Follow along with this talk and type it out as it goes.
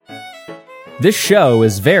This show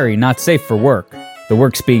is very not safe for work. The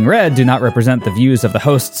works being read do not represent the views of the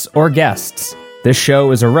hosts or guests. This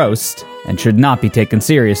show is a roast and should not be taken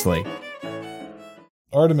seriously.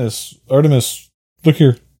 Artemis, look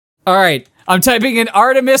here. All right, I'm typing in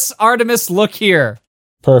Artemis, look here.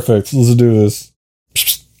 Perfect, let's do this.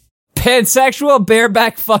 Pansexual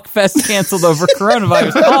bareback fuckfest canceled over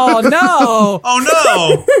coronavirus. Oh, no! Oh,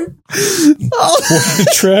 no! What a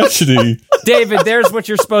tragedy. David, there's what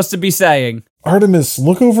you're supposed to be saying. Artemis,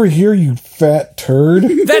 look over here, you fat turd.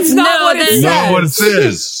 That's not what it says. Not what it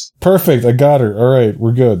says. Perfect, I got her. All right,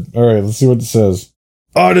 we're good. All right, let's see what it says.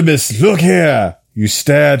 Artemis, look here. You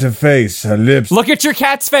stare at her face, her lips. Look at your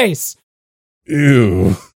cat's face.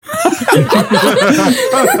 Ew.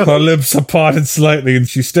 Her lips are parted slightly and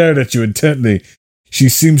she stared at you intently. She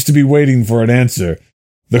seems to be waiting for an answer.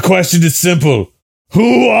 The question is simple.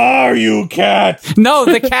 Who are you, cat? No,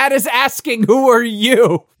 the cat is asking, who are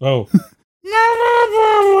you? Oh.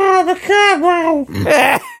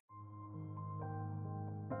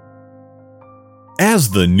 As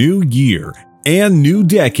the new year and new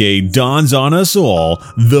decade dawns on us all,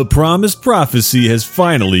 the promised prophecy has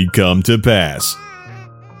finally come to pass.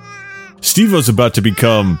 Steve-O's about to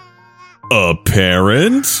become a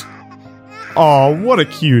parent? Aw, what a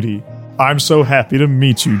cutie. I'm so happy to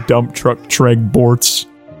meet you, dump truck Treg Bortz.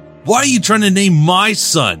 Why are you trying to name my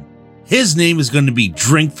son? His name is going to be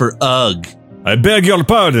Drink for Ugg. I beg your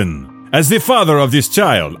pardon. As the father of this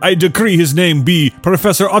child, I decree his name be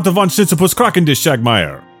Professor Otto von Sisyphus Krakendish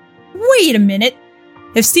Shagmeyer. Wait a minute.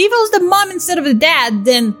 If Steve-O's the mom instead of the dad,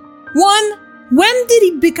 then 1, when did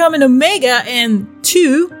he become an Omega? And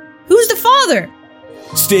 2, who's the father?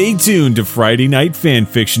 Stay tuned to Friday Night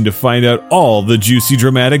Fanfiction to find out all the juicy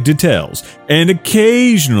dramatic details, and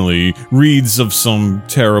occasionally reads of some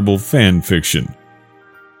terrible fanfiction.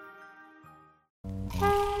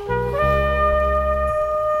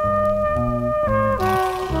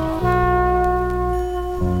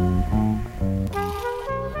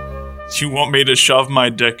 You want me to shove my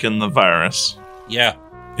dick in the virus? Yeah,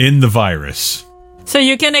 In the virus. So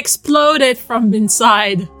you can explode it from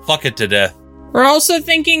inside. fuck it to death. We're also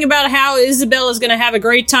thinking about how Isabel is going to have a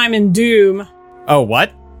great time in Doom. Oh,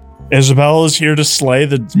 what? Isabel is here to slay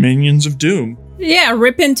the minions of Doom. Yeah,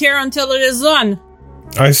 rip and tear until it is done.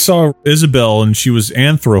 I saw Isabel and she was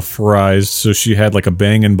anthrophorized, so she had like a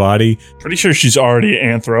banging body. Pretty sure she's already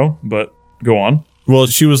anthro, but go on. Well,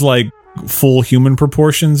 she was like full human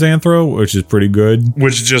proportions anthro, which is pretty good.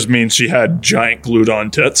 Which just means she had giant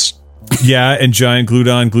glued-on tits. Yeah, and giant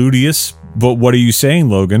glued-on gluteus. But what are you saying,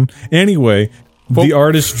 Logan? Anyway, the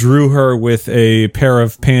artist drew her with a pair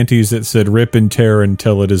of panties that said rip and tear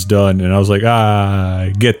until it is done. And I was like,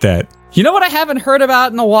 I get that. You know what I haven't heard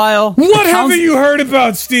about in a while? What haven't you heard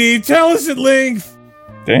about, Steve? Tell us at length.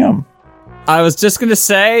 Damn. I was just going to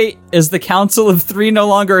say, is the Council of Three no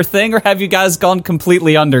longer a thing, or have you guys gone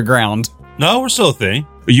completely underground? No, we're still a thing.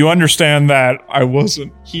 But you understand that I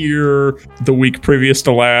wasn't here the week previous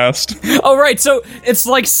to last. Oh, right, so it's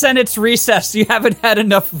like Senate's recess. You haven't had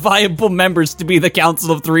enough viable members to be the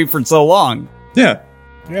Council of Three for so long. Yeah.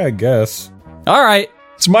 Yeah, I guess. All right.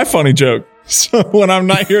 It's my funny joke. So when I'm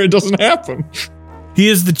not here, it doesn't happen. He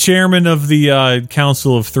is the chairman of the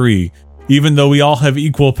Council of Three. Even though we all have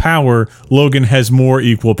equal power, Logan has more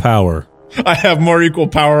equal power. I have more equal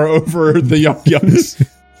power over the Young Yucks.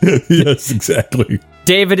 Yes, exactly.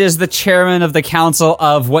 David is the chairman of the council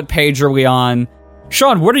of... What page are we on?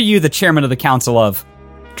 Sean, what are you the chairman of the council of?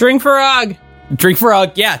 Drink for Ugg. Drink for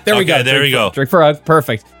Ugg. Yeah, there we go. Okay, there we go. Drink for Ugg.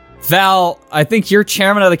 Perfect. Val, I think you're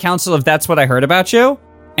chairman of the council of That's What I Heard About You.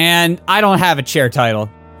 And I don't have a chair title.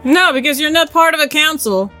 No, because you're not part of a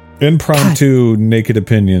council. Impromptu naked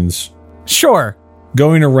opinions. Sure.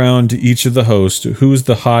 Going around to each of the hosts, who's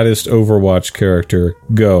the hottest Overwatch character?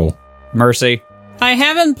 Go. Mercy. I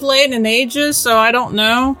haven't played in ages, so I don't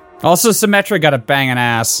know. Also, Symmetra got a banging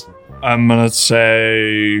ass. I'm gonna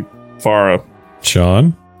say Farah.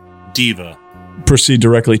 Sean? Diva. Proceed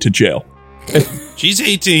directly to jail. She's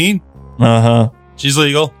 18. Uh-huh. She's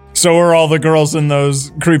legal. So are all the girls in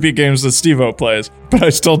those creepy games that Steve-O plays. But I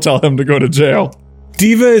still tell him to go to jail.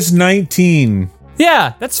 Diva is 19.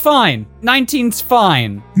 Yeah, that's fine. 19's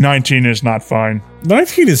fine. 19 is not fine.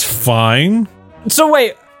 19 is fine. So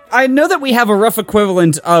wait, I know that we have a rough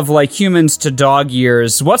equivalent of like humans to dog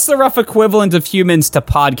years. What's the rough equivalent of humans to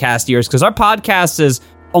podcast years? Because our podcast is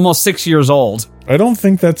almost 6 years old. I don't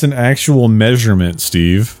think that's an actual measurement,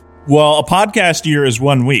 Steve. Well, a podcast year is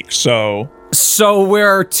 1 week, so... So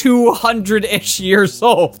we're 200-ish years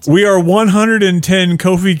old. We are 110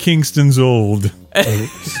 Kofi Kingstons old.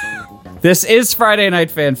 This is Friday Night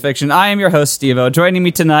Fanfiction. I am your host, Steve-O. Joining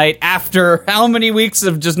me tonight after how many weeks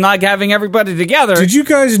of just not having everybody together? Did you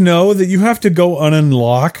guys know that you have to go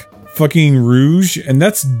unlock fucking Rouge? And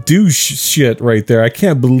that's douche shit right there. I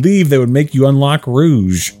can't believe they would make you unlock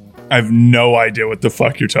Rouge. I have no idea what the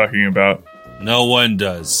fuck you're talking about. No one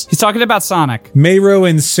does. He's talking about Sonic. Mayro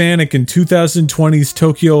and Sonic in 2020's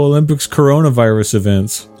Tokyo Olympics coronavirus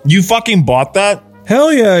events. You fucking bought that?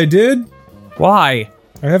 Hell yeah, I did. Why?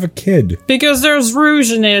 I have a kid. Because there's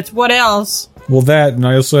Rouge in it. What else? Well, that, and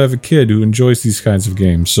I also have a kid who enjoys these kinds of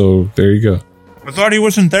games, so there you go. I thought he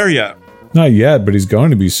wasn't there yet. Not yet, but he's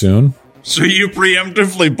going to be soon. So you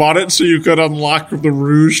preemptively bought it so you could unlock the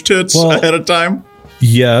Rouge tits ahead of time?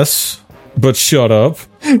 Yes, but shut up.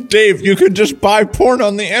 Dave, you could just buy porn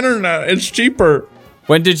on the internet. It's cheaper.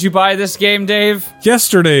 When did you buy this game, Dave?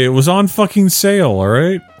 Yesterday, it was on fucking sale,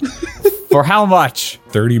 alright? For how much?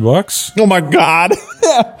 $30? Oh my god.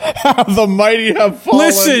 How the mighty have fallen.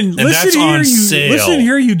 Listen that's here, on you sale. listen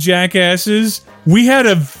here, you jackasses. We had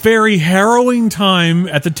a very harrowing time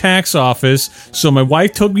at the tax office, so my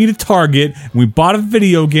wife took me to Target, and we bought a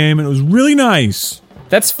video game, and it was really nice.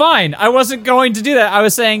 That's fine. I wasn't going to do that. I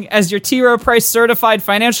was saying, as your T. Rowe Price certified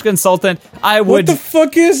financial consultant, I would... What the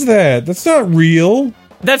fuck is that? That's not real.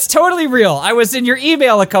 That's totally real. I was in your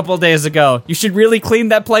email a couple days ago. You should really clean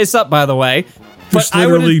that place up, by the way. There's But I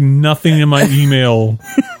literally would've- nothing in my email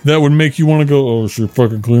that would make you want to go, oh, should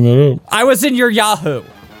fucking clean that up. I was in your Yahoo.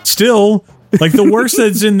 Still, like, the worst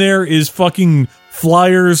that's in there is fucking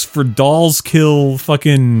flyers for Dolls Kill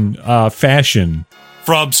fucking fashion.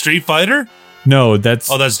 From Street Fighter? No,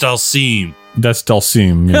 that's Oh, that's Dalsim.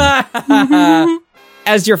 Dalsim. Yeah.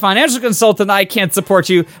 As your financial consultant, I can't support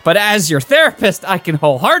you, but as your therapist, I can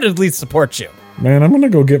wholeheartedly support you. Man, I'm gonna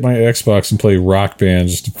go get my Xbox and play Rock Band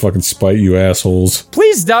just to fucking spite you assholes.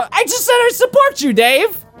 Please don't. I just said I support you,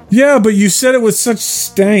 Dave. Yeah, but you said it with such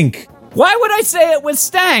stank. Why would I say it with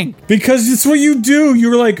stank? Because it's what you do. You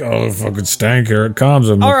were like, oh, fucking stank, here it comes.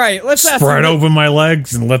 I'm All right, let's ask. spread open my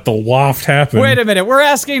legs and let the waft happen. Wait a minute. We're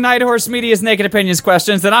asking Night Horse Media's Naked Opinions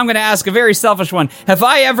questions, and I'm going to ask a very selfish one. Have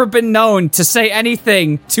I ever been known to say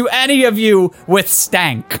anything to any of you with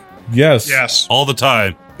stank? Yes. Yes. All the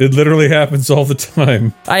time. It literally happens all the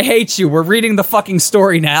time. I hate you. We're reading the fucking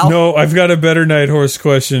story now. No, I've got a better Night Horse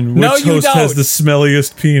question. No, Which you host don't. has the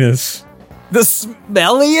smelliest penis? The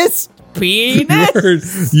smelliest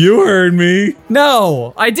penis? You heard me.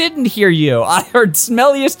 No, I didn't hear you. I heard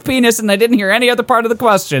smelliest penis, and I didn't hear any other part of the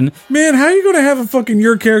question. Man, how are you going to have a fucking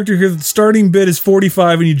your character here? The starting bid is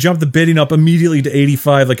 45 and you jump the bidding up immediately to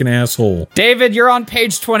 85 like an asshole. David, you're on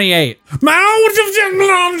page 28.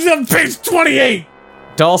 Page 28.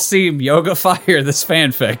 Dalsim, Yoga Fire, this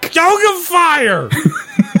fanfic. Yoga Fire!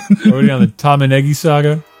 Are we on the Tom and Eggy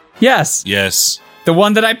saga? Yes, Yes. the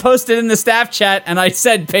one that I posted in the staff chat, and I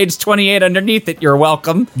said page 28 underneath it. You're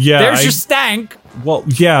welcome. Yeah, There's your stank. Well,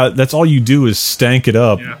 yeah, that's all you do is stank it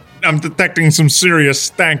up. Yeah. I'm detecting some serious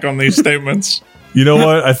stank on these statements. You know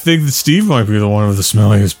what? I think that Steve might be the one with the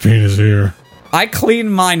smelliest penis here. I clean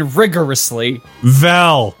mine rigorously.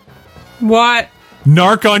 Val, What?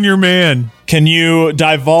 narc on your man. Can you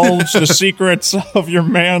divulge the secrets of your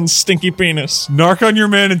man's stinky penis? Narc on your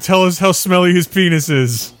man and tell us how smelly his penis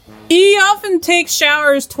is. He often takes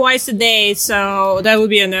showers twice a day, so that would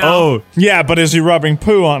be a no. Oh, Yeah, but is he rubbing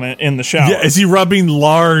poo on it in the shower? yeah, is he rubbing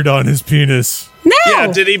lard on his penis? No! Yeah,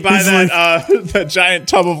 did he buy He's that giant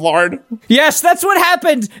tub of lard? Yes, that's what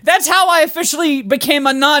happened. That's how I officially became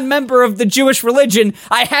a non-member of the Jewish religion.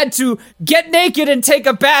 I had to get naked and take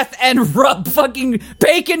a bath and rub fucking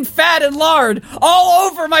bacon, fat, and lard all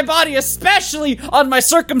over my body, especially on my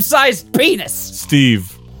circumcised penis.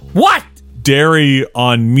 Steve, What? dairy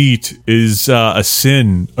on meat is a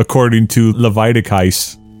sin according to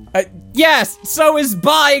Leviticus. Yes, so is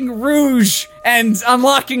buying Rouge and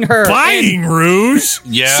unlocking her. Buying Rouge?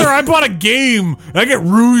 Yeah. Sir, I bought a game. I get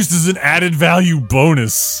Rouge as an added value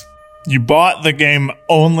bonus. You bought the game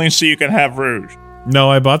only so you can have Rouge. No,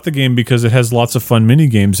 I bought the game because it has lots of fun mini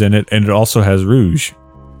games in it, and it also has Rouge.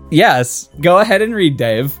 Yes, go ahead and read,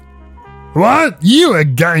 Dave. What? You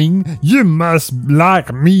again? You must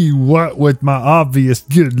like me, what with my obvious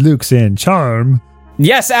good looks and charm.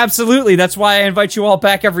 Yes, absolutely. That's why I invite you all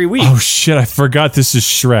back every week. Oh shit, I forgot this is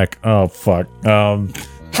Shrek. Oh fuck.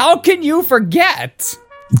 How can you forget?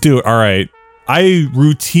 Dude, alright. I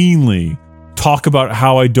routinely talk about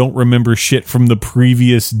how I don't remember shit from the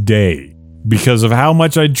previous day because of how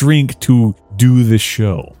much I drink to do the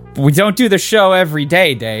show. We don't do the show every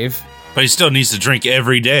day, Dave. But he still needs to drink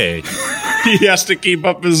every day. He has to keep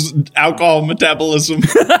up his alcohol metabolism.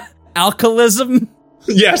 Alcoholism?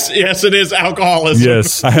 Yes, it is alcoholism.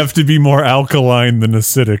 Yes, I have to be more alkaline than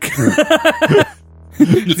acidic.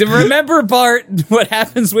 Remember, Bart, what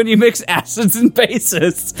happens when you mix acids and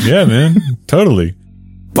bases? Yeah, man, totally.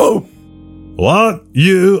 Boom. What?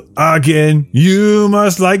 You again? You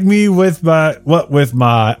must like me with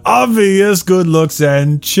my obvious good looks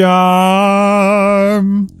and charm.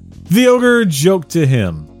 The ogre joked to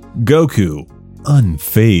him. Goku,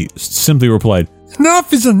 unfazed, simply replied,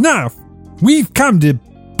 Enough is enough. We've come to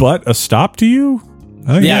 "But a stop to you?"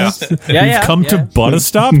 Yeah. We've come to but a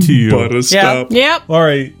stop to you. Stop. Yep. All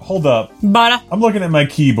right, hold up. Butter. I'm looking at my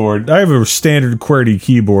keyboard. I have a standard QWERTY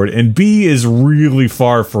keyboard, and B is really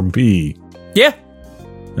far from B. Yeah.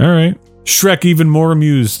 All right. Shrek even more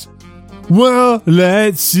amused. Well,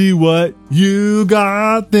 let's see what you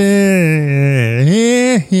got then.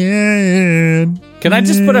 Can I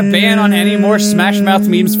just put a ban on any more Smash Mouth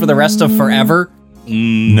memes for the rest of forever?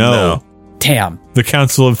 No. Damn. The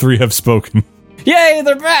Council of Three have spoken. Yay,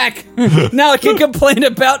 they're back! Now I can complain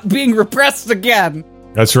about being repressed again.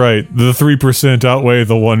 That's right. The 3% outweigh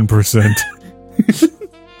the 1%.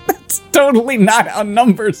 It's totally not how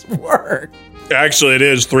numbers work. Actually, it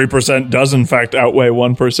is. 3% does, in fact, outweigh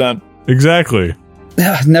 1%. Exactly.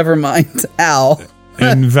 Never mind. Ow.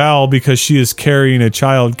 And Val, because she is carrying a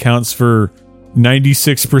child, counts for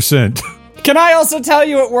 96%. Can I also tell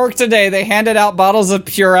you at work today, they handed out bottles of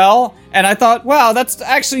Purell, and I thought, wow, that's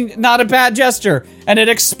actually not a bad gesture. And it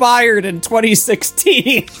expired in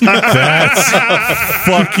 2016. That's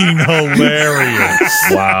fucking hilarious.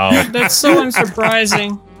 Wow. That's so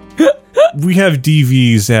unsurprising. We have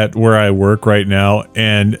DVs at where I work right now,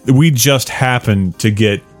 and we just happened to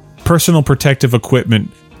get personal protective equipment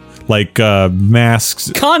like masks.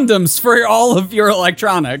 Condoms for all of your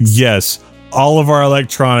electronics. Yes. All of our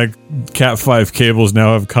electronic Cat5 cables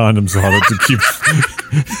now have condoms on it to keep...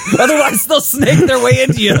 Otherwise, they'll snake their way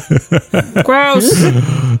into you. Gross.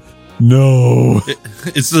 No.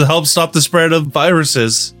 It's to help stop the spread of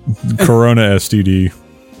viruses. Corona STD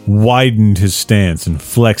widened his stance and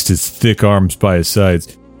flexed his thick arms by his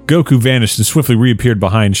sides. Goku vanished and swiftly reappeared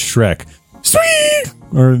behind Shrek. Sweet!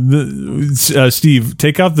 Steve,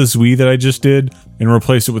 take out the Zwee that I just did and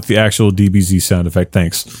replace it with the actual DBZ sound effect.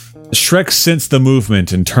 Thanks. Shrek sensed the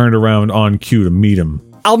movement and turned around on cue to meet him.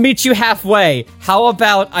 I'll meet you halfway. How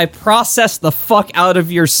about I process the fuck out of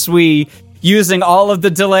your Zwee using all of the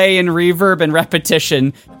delay and reverb and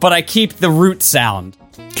repetition, but I keep the root sound.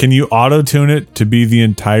 Can you auto-tune it to be the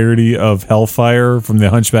entirety of Hellfire from the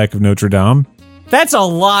Hunchback of Notre Dame? That's a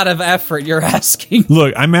lot of effort you're asking.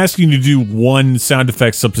 Look, I'm asking you to do one sound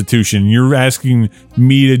effect substitution. You're asking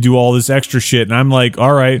me to do all this extra shit, and I'm like,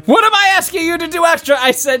 all right. What am I asking you to do extra?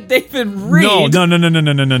 I said David Reed. No.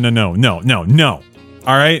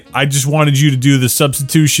 All right? I just wanted you to do the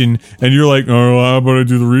substitution, and you're like, oh, well, how about I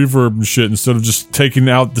do the reverb and shit instead of just taking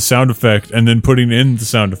out the sound effect and then putting in the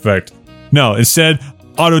sound effect. No, instead,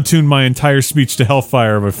 auto-tune my entire speech to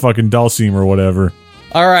Hellfire by fucking Dalsim or whatever.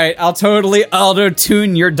 All right, I'll totally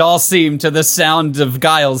auto-tune your Dalsim to the sound of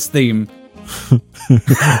Guile's theme.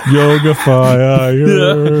 Yoga fire.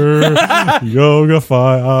 Yoga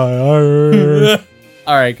fire.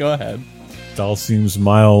 All right, go ahead. Dalsim's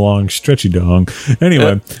mile-long stretchy dong.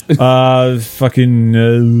 Anyway, the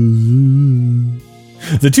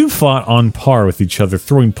two fought on par with each other,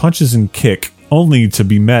 throwing punches and kick, only to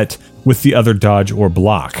be met with the other dodge or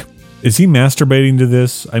block. Is he masturbating to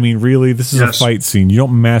this? I mean, really? This is a fight scene. You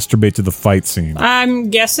don't masturbate to the fight scene. I'm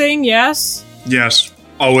guessing, yes. Yes.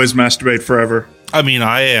 Always masturbate forever. I mean,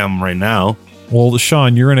 I am right now. Well,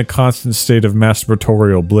 Sean, you're in a constant state of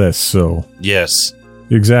masturbatorial bliss, so... Yes.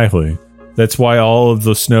 Exactly. That's why all of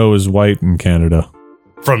the snow is white in Canada.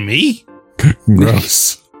 From me?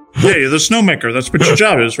 Gross. Yeah, you're the snowmaker. That's what your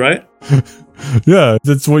job is, right? Yeah,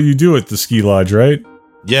 that's what you do at the ski lodge, right?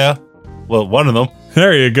 Yeah. Well, one of them.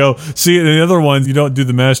 There you go. See, in the other ones, you don't do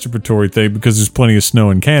the masturbatory thing because there's plenty of snow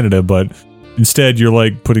in Canada, but instead you're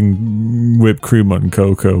like putting whipped cream on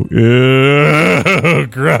cocoa. Ew,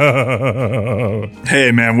 gross.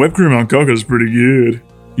 Hey, man, whipped cream on cocoa is pretty good.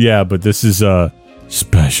 Yeah, but this is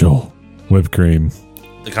special whipped cream.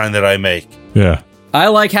 The kind that I make. Yeah. I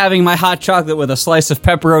like having my hot chocolate with a slice of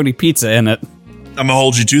pepperoni pizza in it. I'm gonna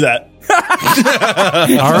hold you to that. All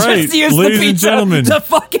right, Just use ladies the and pizza gentlemen, to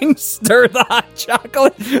fucking stir the hot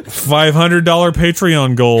chocolate. $500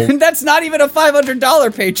 Patreon goal. That's not even a $500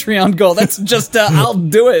 Patreon goal. That's just I'll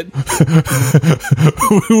do it.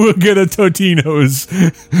 We will get a Totino's.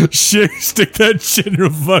 Stick that shit in your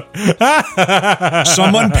fuck.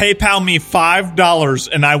 Someone PayPal me $5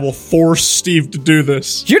 and I will force Steve to do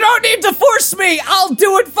this. You don't need to force me. I'll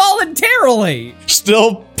do it voluntarily.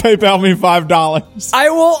 Still PayPal me $5. I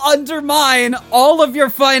will undermine all of your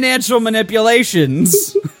financial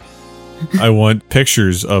manipulations. I want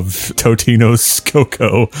pictures of Totino's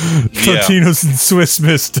Coco. Totino's and Swiss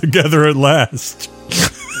Miss together at last.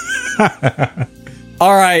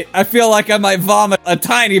 All right, I feel like I might vomit a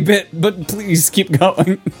tiny bit, but please keep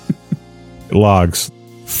going. Logs.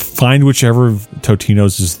 Find whichever of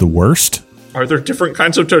Totino's is the worst. Are there different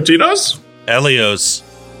kinds of Totinos? Elios.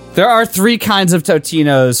 There are 3 kinds of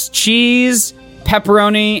Totino's: cheese,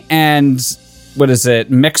 pepperoni, and what is it?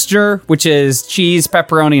 Mixture, which is cheese,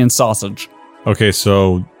 pepperoni, and sausage. Okay,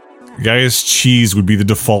 so I guess cheese would be the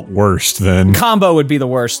default worst then. Combo would be the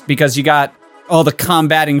worst because you got all the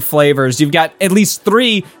combating flavors. You've got at least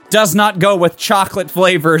 3 does not go with chocolate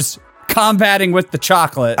flavors combating with the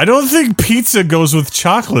chocolate. I don't think pizza goes with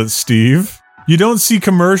chocolate, Steve. You don't see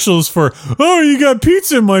commercials for, oh, you got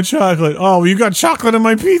pizza in my chocolate. Oh, you got chocolate in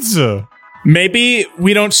my pizza. Maybe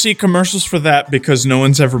we don't see commercials for that because no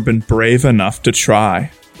one's ever been brave enough to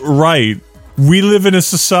try. Right. We live in a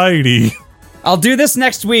society. I'll do this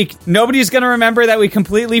next week. Nobody's going to remember that we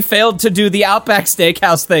completely failed to do the Outback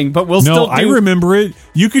Steakhouse thing, but we'll still do... No, I remember it.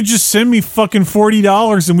 You could just send me fucking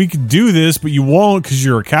 $40 and we could do this, but you won't because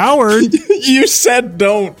you're a coward. You said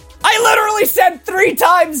don't. I literally said 3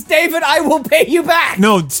 times, David, I will pay you back.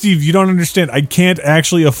 No, Steve, you don't understand. I can't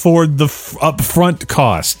actually afford the upfront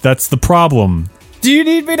cost. That's the problem. Do you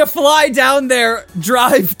need me to fly down there,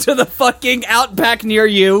 drive to the fucking Outback near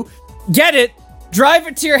you, get it, drive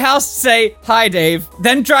it to your house, say, hi, Dave,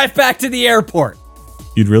 then drive back to the airport?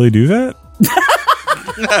 You'd really do that?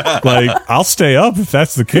 Like, I'll stay up if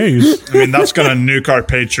that's the case. I mean, that's going to nuke our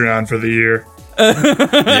Patreon for the year.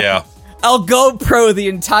 Yeah. I'll GoPro the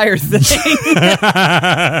entire thing.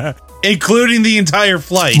 Including the entire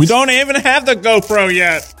flight. We don't even have the GoPro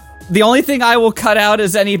yet. The only thing I will cut out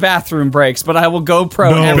is any bathroom breaks, but I will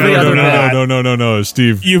GoPro every other bit. No,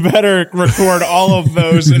 Steve. You better record all of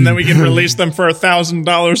those, and then we can release them for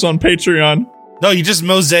 $1,000 on Patreon. No, you just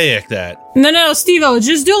mosaic that. No, Steve-O,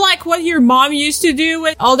 just do like what your mom used to do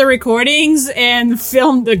with all the recordings and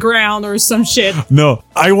film the ground or some shit. No,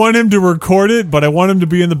 I want him to record it, but I want him to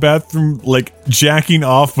be in the bathroom, like, jacking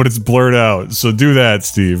off, but it's blurred out. So do that,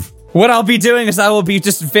 Steve. What I'll be doing is I will be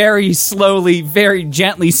just very slowly, very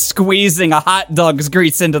gently squeezing a hot dog's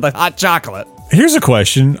grease into the hot chocolate. Here's a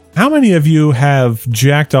question. How many of you have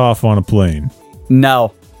jacked off on a plane?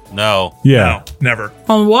 No. No. Yeah. No, never.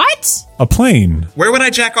 On what? A plane. Where would I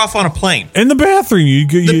jack off on a plane? In the bathroom.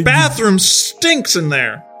 The bathroom stinks in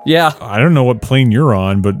there. Yeah. I don't know what plane you're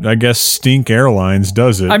on, but I guess Stink Airlines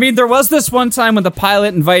does it. I mean, there was this one time when the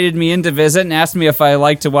pilot invited me in to visit and asked me if I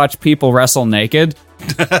like to watch people wrestle naked.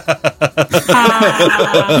 All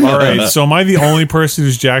right, so am I the only person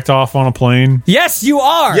who's jacked off on a plane? Yes, you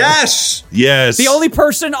are. Yes. Yes. The only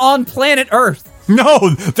person on planet Earth. No,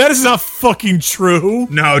 that is not fucking true.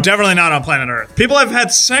 No, definitely not on planet Earth. People have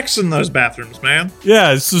had sex in those bathrooms, man.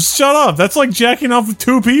 Yeah, so shut up. That's like jacking off with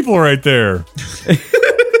 2 people right there.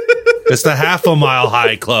 It's the Half a Mile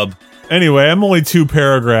High Club. Anyway, I'm only 2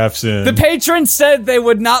 paragraphs in. The patrons said they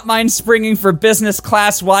would not mind springing for business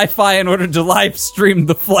class Wi-Fi in order to live stream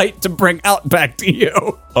the flight to bring Outback to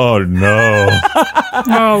you. Oh, no.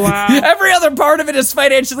 Oh, wow. Every other part of it is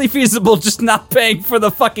financially feasible, just not paying for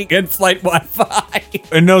the fucking in-flight Wi-Fi.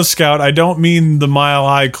 And no, Scout, I don't mean the Mile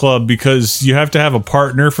High Club because you have to have a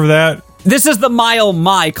partner for that. This is the Mile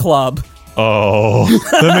My Club. Oh,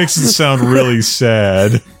 that makes it sound really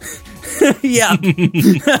sad. Yeah.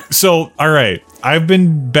 So, all right. I've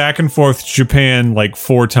been back and forth to Japan like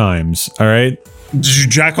 4 times, all right? Did you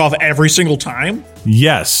jack off every single time?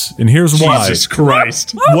 Yes, and here's why. Jesus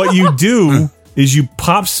Christ. What you do is you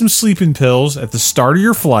pop some sleeping pills at the start of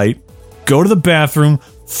your flight, go to the bathroom,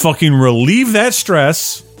 fucking relieve that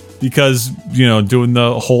stress, because, you know, doing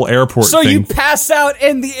the whole airport So thing. you pass out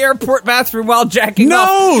in the airport bathroom while jacking No!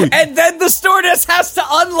 off. And then the stewardess has to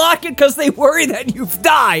unlock it because they worry that you've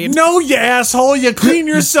died. No, you asshole. You clean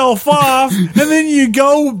yourself off, and then you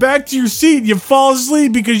go back to your seat and you fall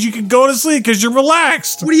asleep because you can go to sleep because you're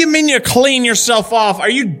relaxed. What do you mean you clean yourself off?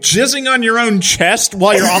 Are you jizzing on your own chest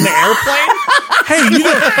while you're on the airplane? Hey, you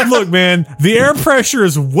know, look, man, the air pressure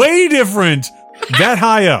is way different that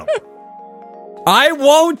high up. I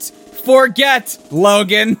won't forget,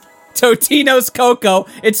 Logan. Totino's Coco.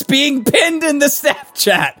 It's being pinned in the staff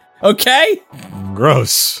chat. Okay?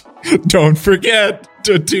 Gross. Don't forget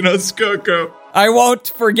Totino's Coco. I won't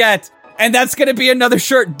forget. And that's going to be another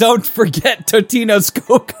shirt. Don't forget Totino's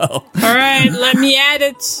Coco. All right, let me add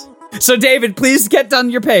it. So, David, please get on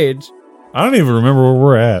your page. I don't even remember where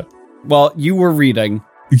we're at. Well, you were reading.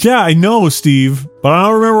 Yeah, I know, Steve, but I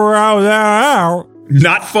don't remember where I was at.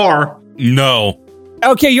 Not far. No.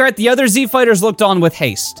 Okay, you're right. The other Z fighters looked on with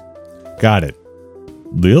haste. Got it.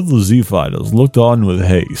 The other Z fighters looked on with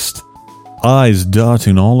haste, eyes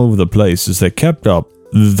darting all over the place as they kept up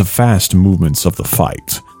the fast movements of the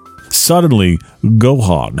fight. Suddenly,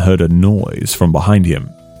 Gohan heard a noise from behind him.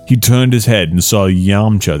 He turned his head and saw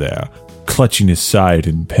Yamcha there, clutching his side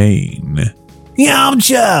in pain.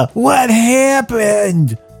 Yamcha, what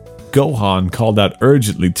happened? Gohan called out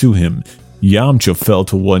urgently to him. Yamcha fell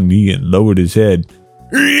to one knee and lowered his head.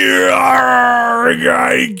 I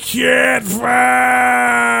can't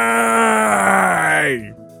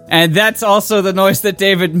fight! And that's also the noise that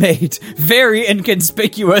David made. Very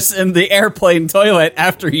inconspicuous in the airplane toilet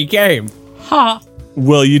after he came. Ha.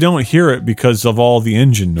 Well, you don't hear it because of all the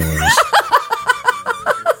engine noise.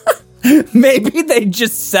 Maybe they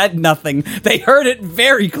just said nothing. They heard it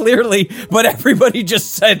very clearly, but everybody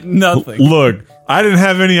just said nothing. Look, I didn't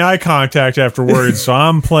have any eye contact afterwards, so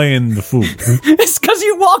I'm playing the fool. It's because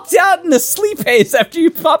you walked out in a sleep haze after you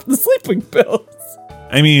popped the sleeping pills.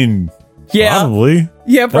 I mean, Yeah. probably.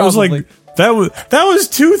 Yeah, That was probably. that was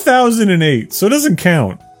 2008, so it doesn't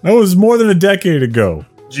count. That was more than a decade ago.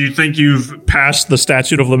 Do you think you've passed the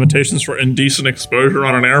statute of limitations for indecent exposure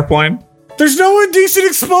on an airplane? There's no indecent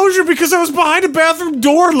exposure because I was behind a bathroom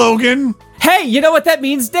door, Logan. Hey, you know what that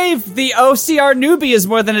means, Dave? The OCR newbie is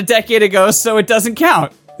more than a decade ago, so it doesn't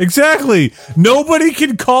count. Exactly. Nobody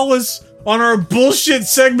can call us on our bullshit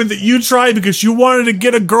segment that you tried because you wanted to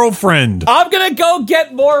get a girlfriend. I'm gonna go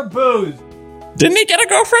get more booze. Didn't he get a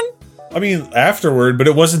girlfriend? I mean, afterward, but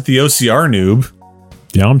it wasn't the OCR noob.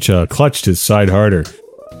 Yamcha clutched his side harder.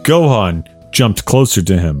 Gohan jumped closer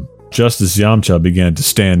to him, just as Yamcha began to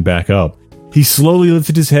stand back up. He slowly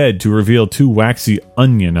lifted his head to reveal two waxy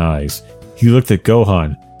onion eyes. He looked at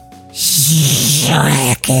Gohan.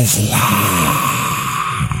 Shrek is life.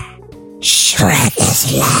 Shrek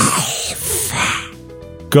is life.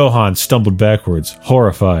 Gohan stumbled backwards,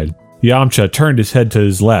 horrified. Yamcha turned his head to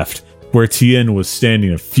his left, where Tien was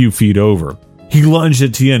standing a few feet over. He lunged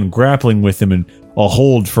at Tien, grappling with him in a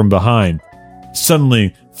hold from behind.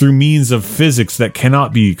 Suddenly, through means of physics that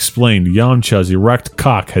cannot be explained, Yamcha's erect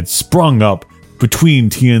cock had sprung up between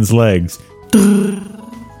Tien's legs.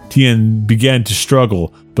 Tien began to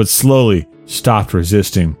struggle, but slowly stopped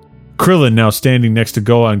resisting. Krillin, now standing next to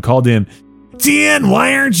Gohan, called to him, Tien,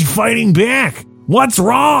 why aren't you fighting back? What's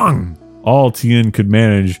wrong? All Tien could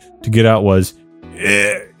manage to get out was,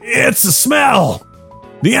 it's the smell.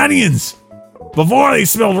 The onions. Before they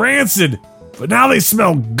smelled rancid, but now they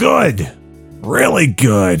smell good. Really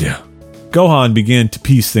good. Gohan began to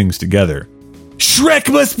piece things together.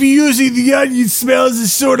 Shrek must be using the onion smell as a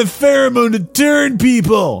sort of pheromone to turn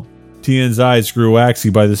people. Tien's eyes grew waxy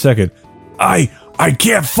by the second. I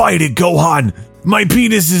can't fight it, Gohan. My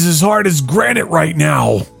penis is as hard as granite right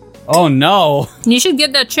now. Oh no. You should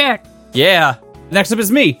get that checked. Yeah. Next up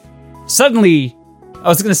is me. Suddenly, I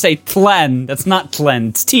was gonna say Tlen. That's not Tlen,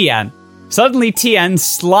 it's Tien. Suddenly, Tien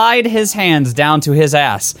slid his hands down to his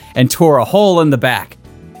ass and tore a hole in the back.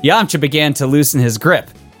 Yamcha began to loosen his grip.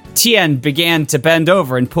 Tien began to bend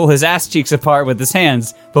over and pull his ass cheeks apart with his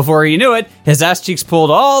hands. Before he knew it, his ass cheeks pulled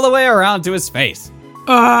all the way around to his face.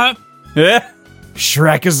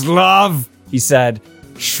 Shrek is love, he said.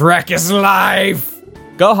 Shrek is life.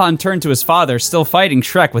 Gohan turned to his father, still fighting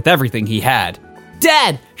Shrek with everything he had.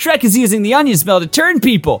 Dad, Shrek is using the onion smell to turn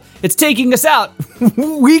people. It's taking us out.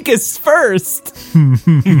 Weakest first.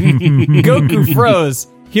 Goku froze.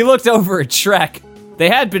 He looked over at Shrek. They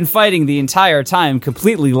had been fighting the entire time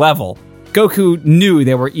completely level. Goku knew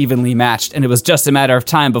they were evenly matched, and it was just a matter of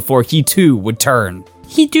time before he too would turn.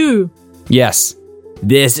 He do. Yes.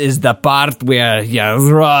 This is the part where you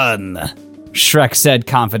run, Shrek said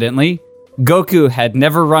confidently. Goku had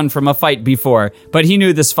never run from a fight before, but he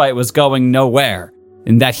knew this fight was going nowhere,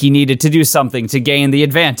 and that he needed to do something to gain the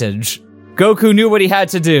advantage. Goku knew what he had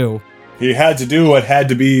to do. He had to do what had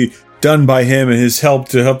to be done by him and his help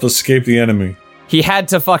to help escape the enemy. He had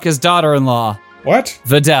to fuck his daughter-in-law, What?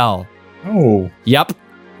 Videl. Oh. Yep.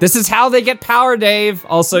 This is how they get power, Dave.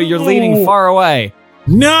 Also, you're leaning far away.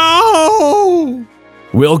 No!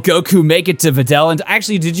 Will Goku make it to Videl? And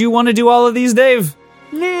actually, did you want to do all of these, Dave?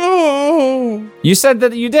 No! You said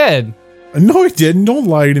that you did. No, I didn't. Don't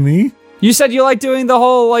lie to me. You said you like doing the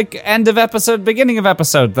whole, end of episode, beginning of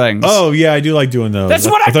episode things. Oh, yeah, I do like doing those. That's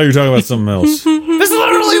what I thought you were talking about something else. This is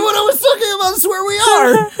literally what I was talking about. This is where we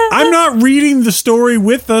are. I'm not reading the story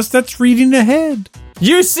with us. That's reading ahead.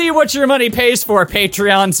 You see what your money pays for,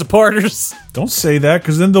 Patreon supporters. Don't say that,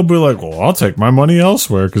 because then they'll be like, well, I'll take my money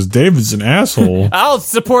elsewhere, because David's an asshole. I'll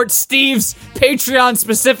support Steve's Patreon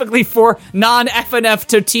specifically for non-FNF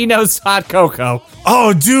Totino's hot cocoa.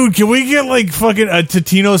 Oh, dude, can we get, like, fucking a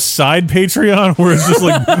Totino's side Patreon, where it's just,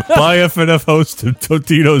 like, buy FNF host of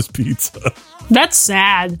Totino's pizza? That's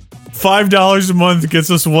sad. $5 a month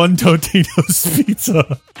gets us one Totino's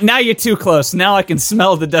pizza. Now you're too close. Now I can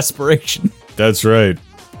smell the desperation. That's right.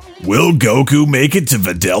 Will Goku make it to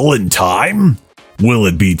Videl in time? Will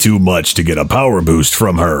it be too much to get a power boost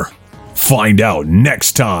from her? Find out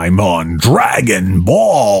next time on Dragon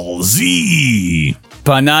Ball Z.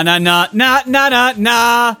 Banana na na na na na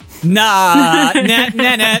na na na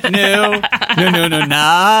na no no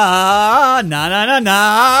na na na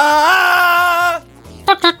na.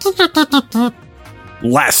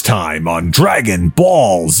 Last time on Dragon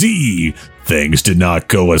Ball Z, things did not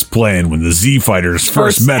go as planned when the Z Fighters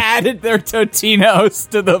first met. Added their Totinos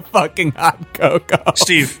to the fucking hot cocoa.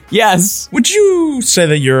 Steve, Yes. would you say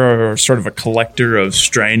that you're sort of a collector of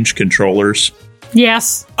strange controllers?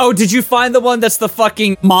 Yes. Oh, did you find the one that's the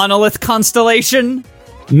fucking monolith constellation?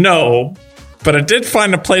 No, but I did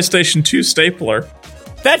find a PlayStation 2 stapler.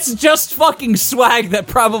 That's just fucking swag that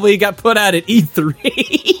probably got put out at E3.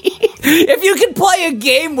 If you can play a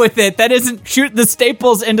game with it that isn't shoot the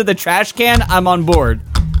staples into the trash can, I'm on board.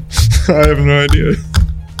 I have no idea.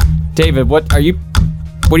 David, what are you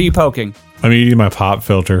poking? I'm eating my pop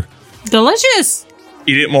filter. Delicious.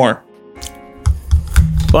 Eat it more.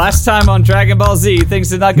 Last time on Dragon Ball Z, things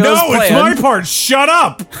did not go as No, it's planned. my part. Shut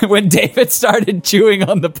up. When David started chewing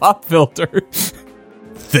on the pop filter.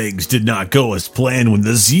 Things did not go as planned when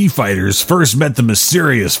the Z Fighters first met the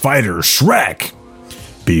mysterious fighter Shrek.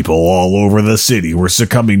 People all over the city were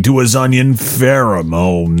succumbing to his onion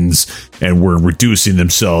pheromones and were reducing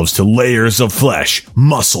themselves to layers of flesh,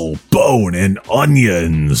 muscle, bone, and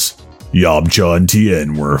onions. Yamcha and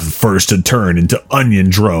Tien were first to turn into onion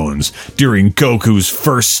drones during Goku's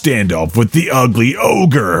first standoff with the ugly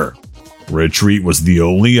ogre. Retreat was the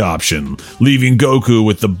only option, leaving Goku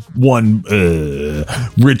with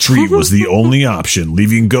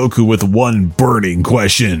one burning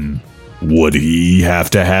question. Would he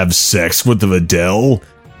have to have sex with Videl?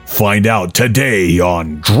 Find out today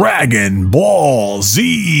on Dragon Ball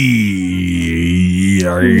Z.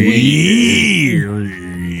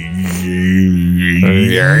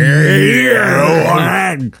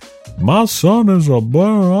 My son is a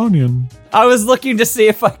burnt onion. I was looking to see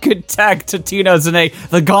if I could tag Totino's in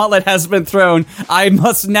the gauntlet has been thrown. I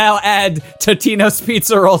must now add Totino's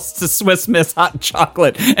pizza rolls to Swiss Miss hot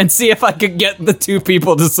chocolate and see if I could get the two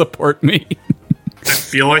people to support me. I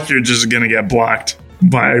feel like you're just gonna get blocked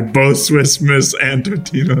by both Swiss Miss and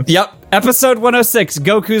Totino. Yep, episode 106,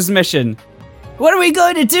 Goku's mission. What are we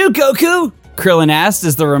going to do, Goku? Krillin asked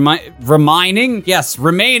as the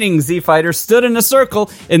remaining Z-Fighters stood in a circle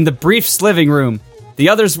in the Brief's living room. The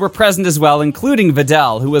others were present as well, including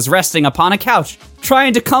Videl, who was resting upon a couch,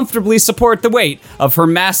 trying to comfortably support the weight of her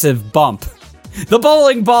massive bump. The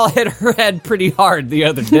bowling ball hit her head pretty hard the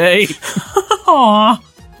other day. Aww.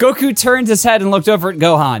 Goku turned his head and looked over at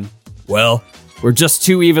Gohan. Well, we're just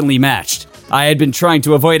too evenly matched. I had been trying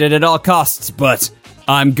to avoid it at all costs, but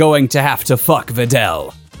I'm going to have to fuck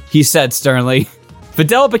Videl, he said sternly.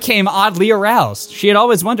 Videl became oddly aroused. She had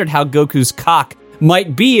always wondered how Goku's cock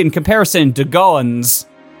might be in comparison to Gohan's.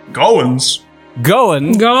 Goins?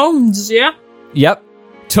 Gones, yeah. Yep.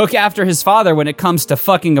 Took after his father when it comes to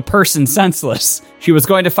fucking a person senseless. She was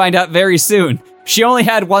going to find out very soon. She only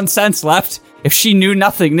had one sense left. If she knew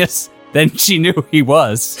nothingness, then she knew he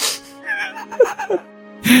was.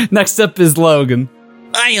 Next up is Logan.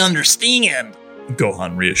 I understand,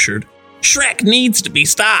 Gohan reassured. Shrek needs to be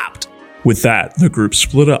stopped. With that, the group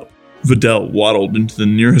split up. Videl waddled into the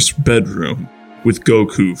nearest bedroom, with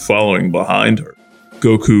Goku following behind her.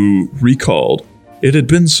 Goku recalled it had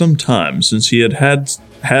been some time since he had had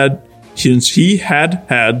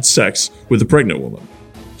sex with a pregnant woman.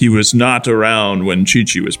 He was not around when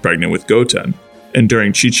Chi-Chi was pregnant with Goten, and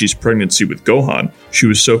during Chi-Chi's pregnancy with Gohan, she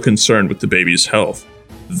was so concerned with the baby's health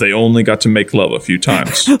that they only got to make love a few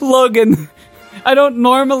times. Logan, I don't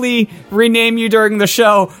normally rename you during the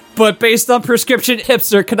show, but based on Prescription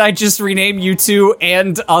Hipster, could I just rename you to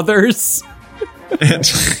and others?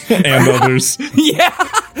 and others. Yeah.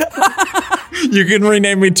 You can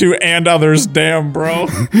rename me to and others, damn, bro.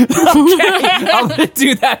 Okay, I'm gonna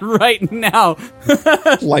do that right now.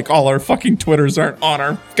 Like all our fucking Twitters aren't on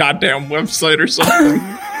our goddamn website or something.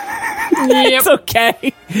 It's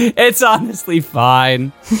okay. It's honestly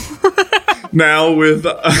fine. Now with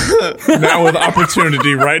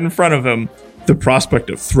opportunity right in front of him, the prospect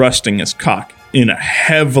of thrusting his cock in a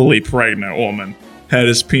heavily pregnant woman had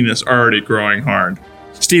his penis already growing hard.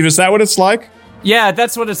 Steve, is that what it's like? Yeah,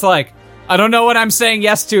 that's what it's like. I don't know what I'm saying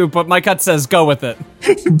yes to, but my gut says go with it.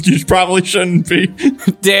 You probably shouldn't be.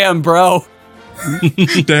 Damn, bro.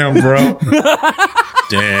 Damn, bro.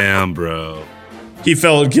 Damn, bro. He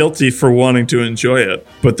felt guilty for wanting to enjoy it,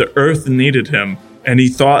 but the earth needed him, and he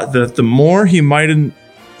thought that the more he might...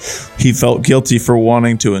 He felt guilty for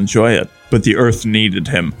wanting to enjoy it, but the earth needed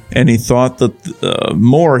him, and he thought that the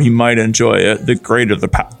more he might enjoy it, the greater the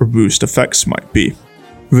power boost effects might be.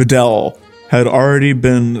 Videl had already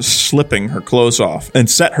been slipping her clothes off and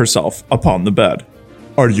set herself upon the bed.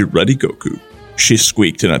 "Are you ready, Goku?" she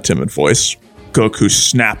squeaked in a timid voice. Goku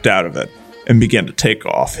snapped out of it and began to take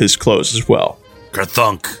off his clothes as well.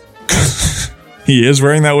 Kerthunk. He is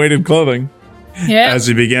wearing that weighted clothing. Yeah. As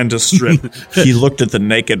he began to strip, he looked at the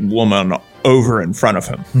naked woman over in front of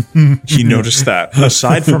him. He noticed that,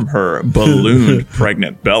 aside from her ballooned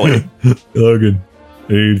pregnant belly... Logan,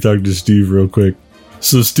 I need to talk to Steve real quick.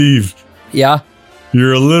 So, Steve, Yeah?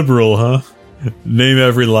 you're a liberal, huh? Name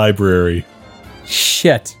every library.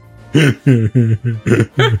 Shit.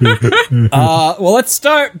 Well, let's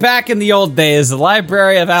start back in the old days, the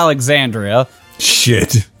Library of Alexandria,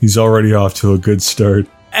 Shit. He's already off to a good start.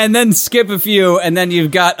 and then skip a few, and then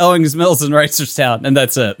you've got Owings Mills and Reisterstown, and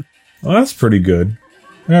that's it. Well, that's pretty good.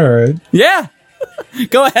 All right. Yeah.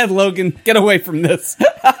 Go ahead, Logan. Get away from this.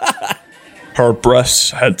 Her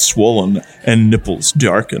breasts had swollen and nipples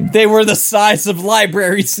darkened. They were the size of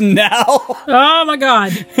libraries now. Oh my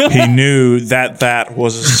god. He knew that that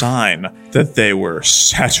was a sign that they were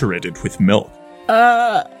saturated with milk.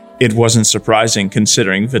 It wasn't surprising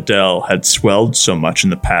considering Videl had swelled so much in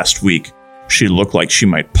the past week. She looked like she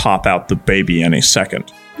might pop out the baby any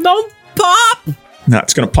second. Don't pop! No,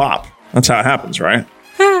 it's gonna pop. That's how it happens, right?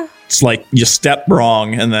 It's like you step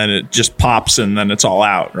wrong and then it just pops and then it's all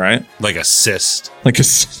out, right? Like a cyst. Like a,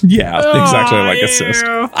 yeah, exactly like a cyst.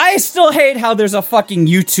 I still hate how there's a fucking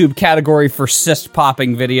YouTube category for cyst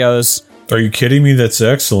popping videos. Are you kidding me? That's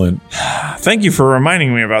excellent. Thank you for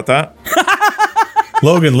reminding me about that.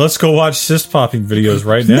 Logan, let's go watch cyst popping videos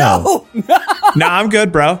right now. Oh, Nah, I'm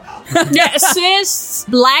good, bro. Yeah, cysts,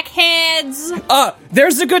 blackheads.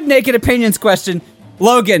 there's a good naked opinions question.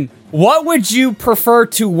 Logan, what would you prefer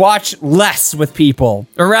to watch less with people?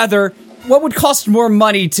 Or rather, what would cost more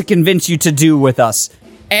money to convince you to do with us?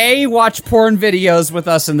 A, watch porn videos with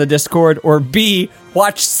us in the Discord, or B,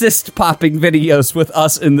 watch cyst popping videos with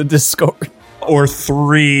us in the Discord. Or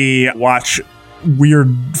 3, watch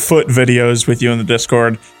weird foot videos with you in the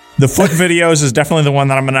Discord. The foot videos is definitely the one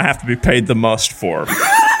that I'm going to have to be paid the most for.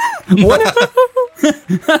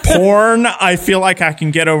 Porn, I feel like I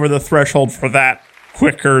can get over the threshold for that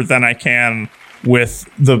quicker than I can with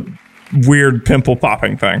the weird pimple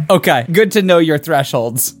popping thing. Okay, good to know your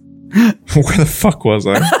thresholds. Where the fuck was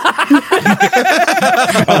I?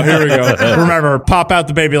 Oh, here we go. Remember, pop out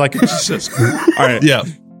the baby like it's just... All right. Yeah.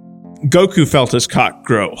 Goku felt his cock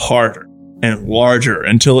grow harder and larger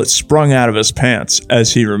until it sprung out of his pants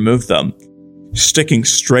as he removed them, sticking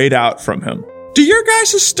straight out from him. Do your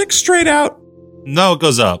guys stick straight out? No, it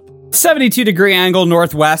goes up. 72-degree angle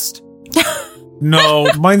northwest.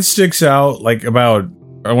 No, mine sticks out like about,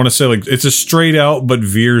 I want to say like it's a straight out but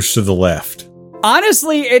veers to the left.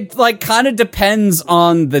 Honestly, it like kind of depends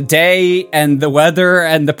on the day and the weather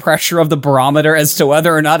and the pressure of the barometer as to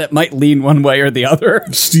whether or not it might lean one way or the other.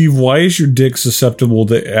 Steve, why is your dick susceptible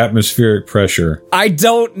to atmospheric pressure? I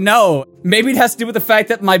don't know. Maybe it has to do with the fact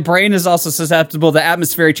that my brain is also susceptible to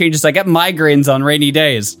atmospheric changes. I get migraines on rainy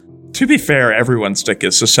days. To be fair, everyone's dick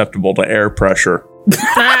is susceptible to air pressure.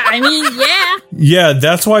 I mean, yeah. Yeah,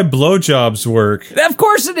 that's why blowjobs work. Of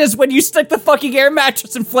course it is when you stick the fucking air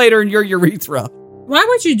mattress inflator in your urethra. Why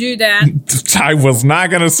would you do that? I was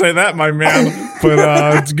not going to say that, my man, but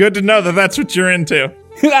it's good to know that that's what you're into.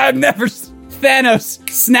 I've never... Thanos,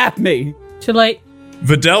 snap me. Too late.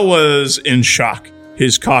 Videl was in shock.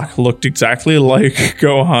 His cock looked exactly like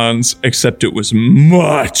Gohan's, except it was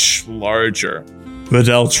much larger.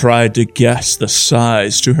 Videl tried to guess the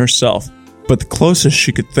size to herself, but the closest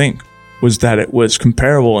she could think was that it was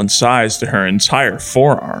comparable in size to her entire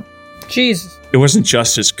forearm. Jesus. It wasn't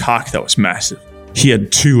just his cock that was massive. He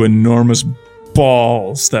had 2 enormous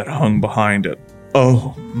balls that hung behind it.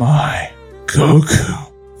 Oh my,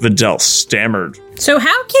 Goku. Videl stammered. So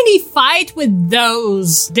how can he fight with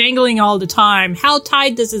those dangling all the time? How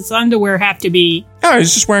tight does his underwear have to be? Oh,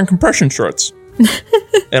 he's just wearing compression shorts.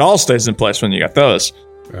 It all stays in place when you got those.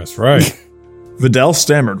 That's right. Videl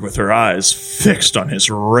stammered with her eyes fixed on his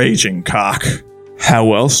raging cock.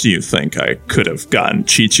 How else do you think I could have gotten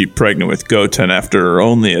Chi-Chi pregnant with Goten after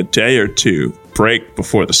only a day or two break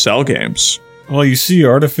before the Cell Games? Well, you see,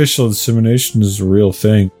 artificial insemination is a real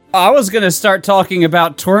thing. I was gonna start talking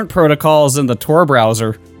about torrent protocols in the Tor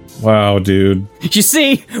browser. Wow, dude. You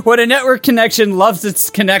see, when a network connection loves its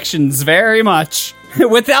connections very much,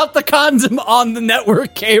 without the condom on the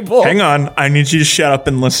network cable. Hang on, I need you to shut up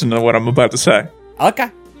and listen to what I'm about to say. Okay.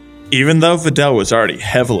 Even though Videl was already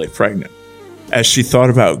heavily pregnant, as she thought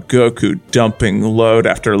about Goku dumping load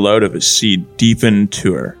after load of his seed deep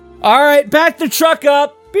into her. All right, back the truck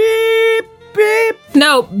up. Beep, beep.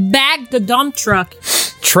 No, back the dump truck.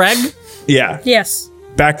 Treg? Yeah, Yes.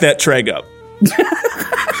 back that Treg up.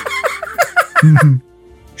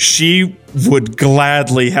 She would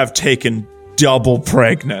gladly have taken double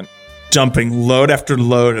pregnant, dumping load after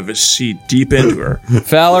load of his seed deep into her.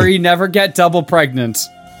 Valerie, never get double pregnant.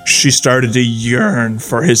 She started to yearn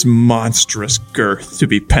for his monstrous girth to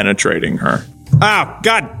be penetrating her. Ah,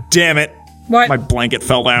 god damn it! What? My blanket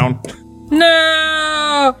fell down.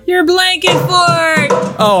 No! Your blanket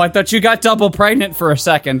fort! Oh, I thought you got double pregnant for a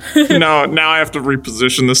second. No, now I have to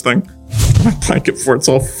reposition this thing. My blanket fort's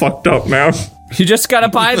all fucked up now. You just gotta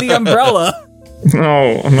buy the umbrella.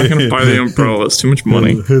 No, I'm not gonna buy the umbrella. It's too much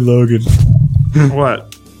money. Hey, Logan.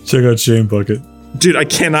 What? Check out Shane Bucket. Dude, I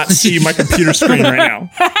cannot see my computer screen right now.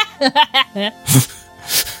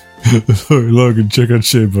 Logan, check out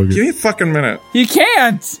Shane Bucket. Give me a fucking minute. You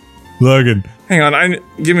can't. Logan. Hang on,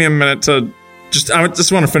 give me a minute to I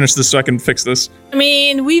just want to finish this so I can fix this. I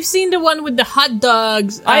mean, we've seen the one with the hot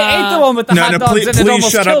dogs. I ate the one with the hot dogs, please, and it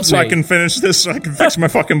almost shut killed up so me. I can finish this so I can fix my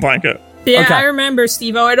fucking blanket. Yeah, Okay. I remember,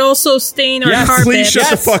 Steve-O. It also stained our Yes, carpet. Please shut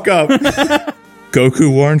the fuck up. Goku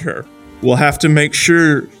warned her, "We'll have to make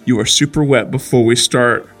sure you are super wet before we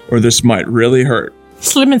start, or this might really hurt,"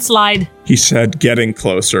 Slip and slide. he said, getting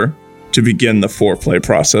closer to begin the foreplay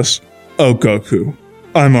process. "Oh, Goku,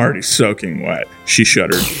 I'm already soaking wet," she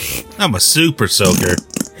shuddered. I'm a super soaker.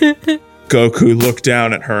 Goku looked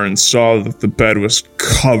down at her and saw that the bed was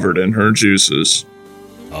covered in her juices.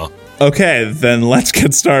 Oh. "Okay, then let's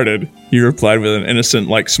get started," he replied with an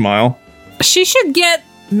innocent-like smile. She should get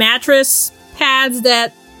mattress pads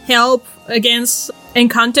that help against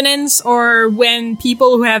incontinence or when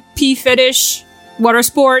people who have pee fetish, water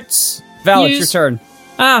sports. Val, it's your use- turn.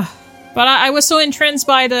 But I was so entranced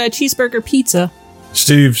by the cheeseburger pizza.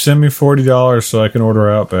 Steve, send me $40 so I can order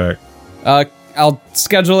Outback. I'll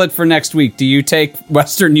schedule it for next week. Do you take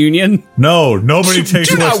Western Union? No, nobody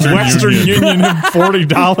takes Western Union. and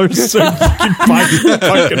 $40 so you can buy the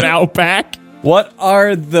fucking Outback. What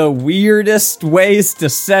are the weirdest ways to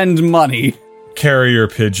send money? Carrier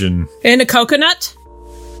pigeon. And a coconut?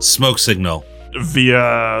 Smoke signal.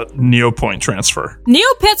 Via Neopoint transfer.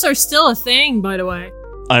 Neopets are still a thing, by the way.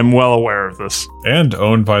 I'm well aware of this. And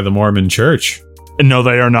owned by the Mormon Church. No,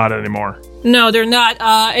 they are not anymore. No, they're not.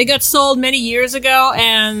 It got sold many years ago,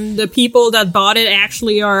 and the people that bought it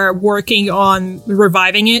actually are working on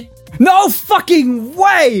reviving it. No fucking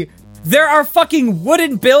way! There are fucking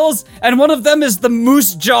wooden bills, and one of them is the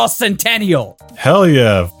Moose Jaw Centennial. Hell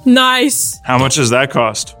yeah. Nice. How much does that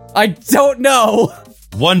cost? I don't know.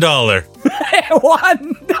 $1.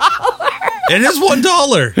 $1. It is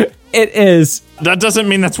 $1. It is. That doesn't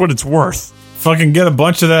mean that's what it's worth. Fucking get a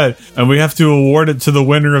bunch of that, and we have to award it to the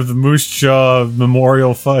winner of the Moose Jaw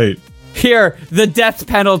Memorial Fight. Here, the death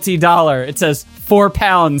penalty dollar. It says 4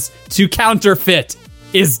 pounds to counterfeit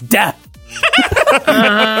is death.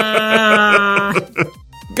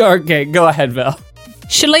 Okay, go ahead, Val.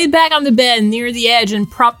 She laid back on the bed near the edge and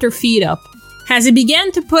propped her feet up. As he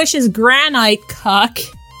began to push his granite cock,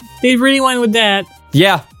 they really went with that.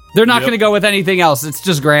 Yeah, they're not going to go with anything else. It's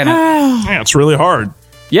just granite. Yeah, it's really hard.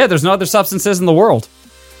 Yeah, there's no other substances in the world.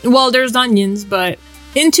 Well, there's onions, but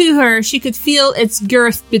into her, she could feel its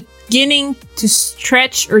girth beginning to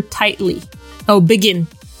stretch her tightly. Oh, begin,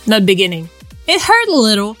 not beginning. It hurt a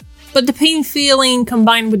little, but the pain feeling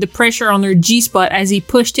combined with the pressure on her G-spot as he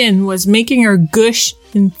pushed in was making her gush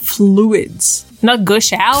in fluids. Not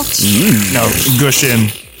gush out? No, gush in.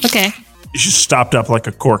 Okay. She stopped up like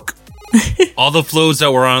a cork. All the fluids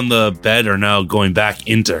that were on the bed are now going back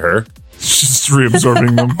into her. She's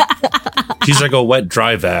reabsorbing them. She's like a wet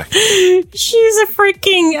dry vac. She's a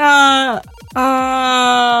freaking,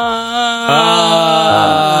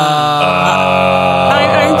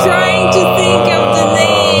 I'm trying to think of the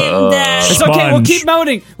name that... It's okay.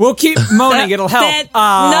 We'll keep moaning. It'll help. That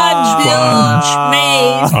nudge village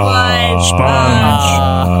made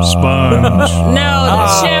Sponge. No, the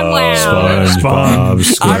ShamWow.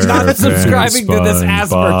 SpongeBob I'm not subscribing to this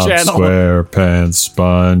Asper channel. SquarePants,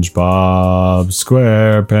 SpongeBob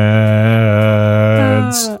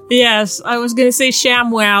SquarePants. Yes, I was gonna say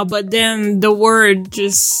ShamWow, but then the word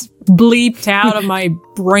just bleeped out of my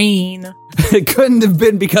brain. It couldn't have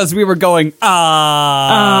been because we were going,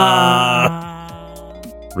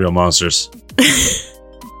 Real monsters.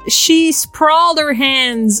 She sprawled her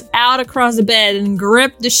hands out across the bed and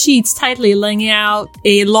gripped the sheets tightly, letting out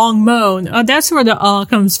a long moan. Oh, that's where the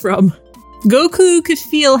comes from. Goku could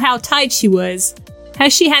feel how tight she was,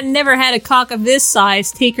 as she had never had a cock of this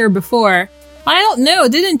size take her before. I don't know,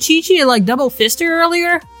 didn't Chi-Chi double fist her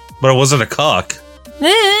earlier? But it wasn't a cock.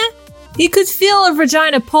 He could feel her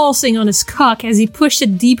vagina pulsing on his cock as he pushed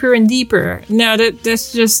it deeper and deeper. No,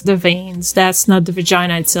 that's just the veins. That's not the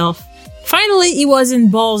vagina itself. Finally, he was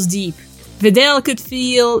in balls deep. Videl could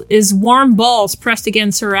feel his warm balls pressed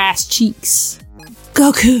against her ass cheeks.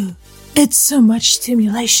 Goku, it's so much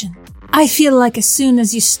stimulation. I feel like as soon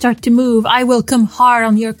as you start to move, I will come hard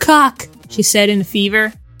on your cock, she said in a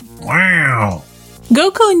fever. Wow.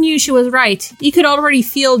 Goku knew she was right. He could already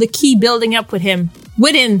feel the ki building up within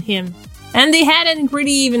him, and they hadn't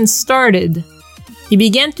really even started. He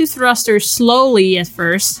began to thrust her slowly at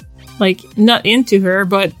first, not into her,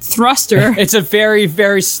 but thrust her. It's a very,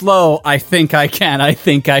 very slow, I think I can.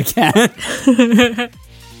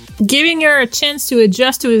 Giving her a chance to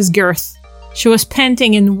adjust to his girth. She was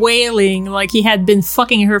panting and wailing like he had been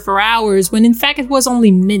fucking her for hours, when in fact it was only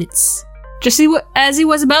minutes. Just as he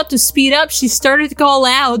was about to speed up, she started to call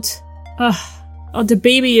out. Oh, the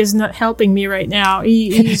baby is not helping me right now.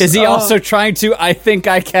 Is he also trying to, I think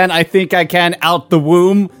I can, out the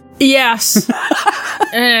womb? Yes.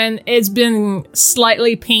 And it's been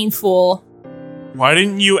slightly painful. Why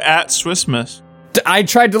didn't you at Swissmas? I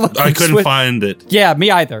tried to look. I couldn't find it. Yeah,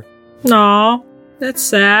 me either. Aw, that's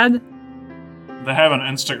sad. They have an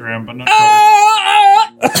Instagram, but not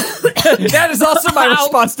That is also my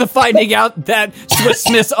response to finding out that Swiss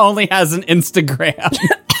Miss only has an Instagram.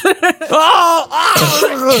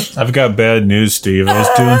 I've got bad news, Steve. I was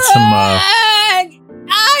doing some.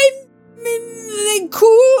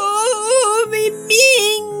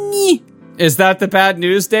 Is that the bad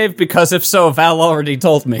news, Dave? Because if so, Val already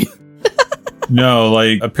told me. No,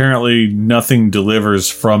 apparently nothing delivers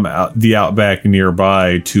from the Outback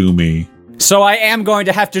nearby to me. So I am going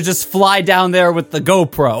to have to just fly down there with the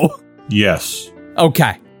GoPro. Yes.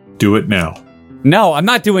 Okay. Do it now. No, I'm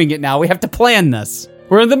not doing it now. We have to plan this.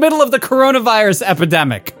 We're in the middle of the coronavirus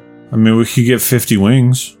epidemic. I mean, we could get 50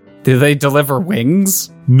 wings. Do they deliver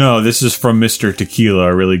wings? No, this is from Mr.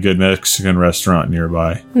 Tequila, a really good Mexican restaurant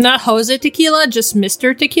nearby. Not Jose Tequila, just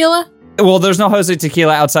Mr. Tequila? Well, there's no Jose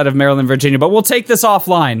Tequila outside of Maryland, Virginia, but we'll take this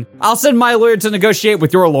offline. I'll send my lawyer to negotiate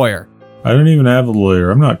with your lawyer. I don't even have a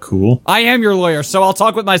lawyer. I'm not cool. I am your lawyer, so I'll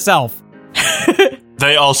talk with myself.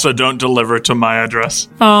 They also don't deliver to my address.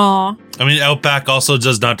 Aw. I mean, Outback also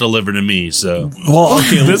does not deliver to me, so. Well,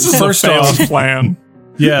 okay, This is first a failed off, plan.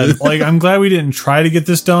 yeah, I'm glad we didn't try to get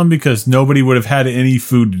this done because nobody would have had any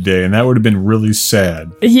food today, and that would have been really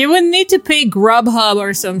sad. You would need to pay Grubhub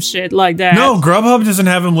or some shit like that. No, Grubhub doesn't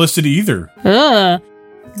have him listed either.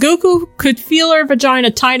 Goku could feel her vagina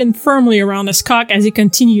tighten firmly around his cock as he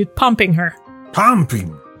continued pumping her.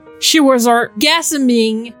 Pumping. She was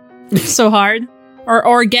orgasming so hard, or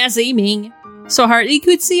orgasming so hard, he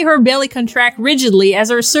could see her belly contract rigidly as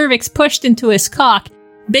her cervix pushed into his cock,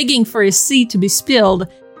 begging for his seed to be spilled.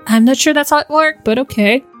 I'm not sure that's how it worked, but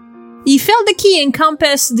okay. He felt the ki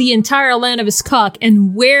encompass the entire length of his cock,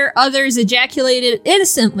 and where others ejaculated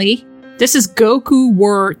instantly, this is Goku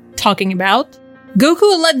we're talking about.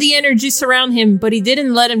 Goku let the energy surround him, but he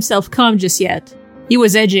didn't let himself come just yet. He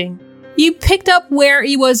was edging. He picked up where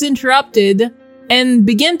he was interrupted and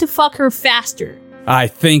began to fuck her faster. I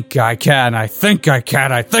think I can.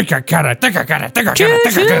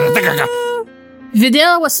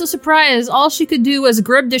 Videl was so surprised, all she could do was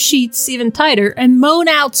grip the sheets even tighter and moan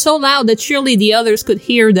out so loud that surely the others could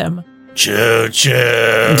hear them. Choo-choo.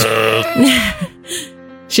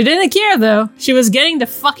 She didn't care though. She was getting the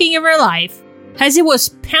fucking of her life. As he was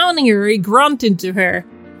pounding her, he grunted to her,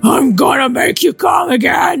 "I'm gonna make you come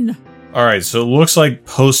again!" Alright, so it looks like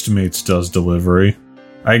Postmates does delivery.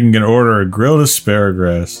 I can order a grilled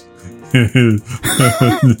asparagus.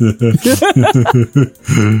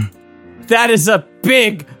 That is a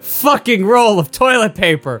big fucking roll of toilet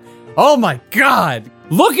paper. Oh my god.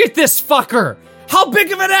 Look at this fucker. How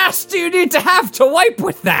big of an ass do you need to have to wipe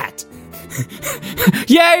with that?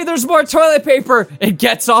 Yay, there's more toilet paper! It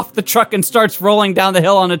gets off the truck and starts rolling down the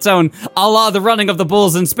hill on its own, a la the running of the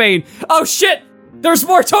bulls in Spain. Oh shit! There's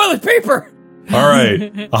more toilet paper! All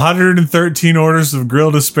right. 113 orders of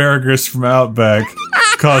grilled asparagus from Outback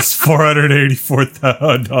costs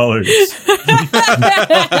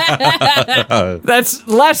 $484,000. That's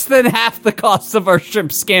less than half the cost of our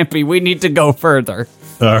shrimp scampi. We need to go further.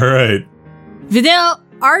 All right. Videl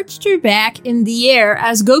arched her back in the air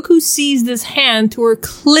as Goku seized his hand to her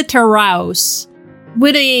clitoris.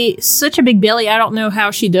 With such a big belly, I don't know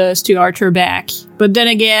how she does to arch her back. But then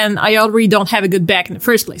again, I already don't have a good back in the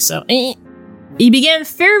first place, so He began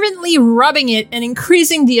fervently rubbing it and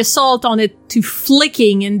increasing the assault on it to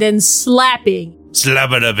flicking and then slapping.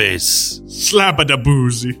 Slap-a-da-base.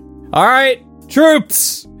 Slap-a-da-boozy. All right,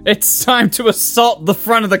 troops, it's time to assault the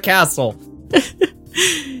front of the castle.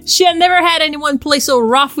 She had never had anyone play so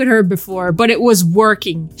rough with her before, but it was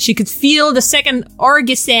working. She could feel the second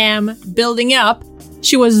orgasm building up.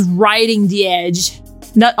 She was riding the edge.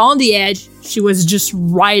 Not on the edge, she was just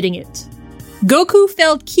riding it. Goku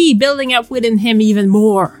felt Ki building up within him even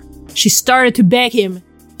more. She started to beg him.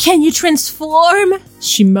 Can you transform?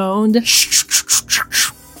 She moaned.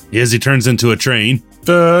 As he turns into a train.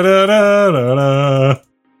 Da-da-da-da-da.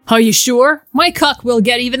 Are you sure? My cock will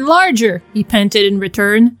get even larger, he panted in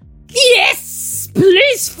return. Yes!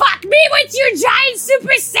 Please fuck me with your giant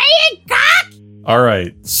Super Saiyan cock! All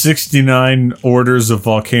right. 69 orders of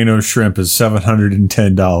volcano shrimp is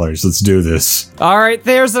 $710. Let's do this. All right,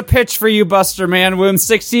 there's a pitch for you, Buster Manwomb.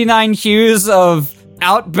 69 hues of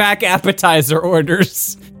Outback appetizer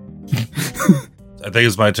orders. I think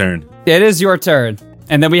it's my turn. It is your turn.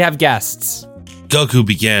 And then we have guests. Goku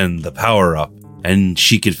began the power-up, and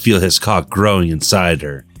she could feel his cock growing inside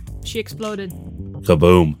her. She exploded.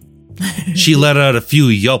 Kaboom. She let out a few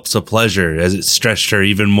yelps of pleasure as it stretched her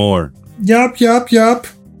even more. Yup, yup, yup.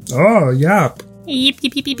 Oh, yup. Yip,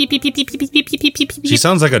 yip, yip, yip, yip, yip, yip, yip, yip, yip, yip, yip, She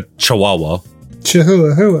sounds like a chihuahua.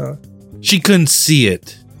 Chihuahua. She couldn't see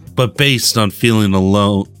it, but based on feeling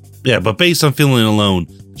alone,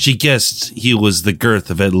 she guessed he was the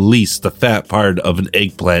girth of at least the fat part of an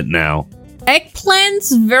eggplant now.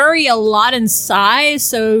 Eggplants vary a lot in size,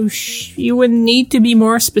 so you would need to be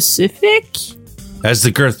more specific. As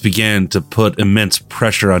the girth began to put immense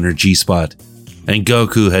pressure on her G-spot, and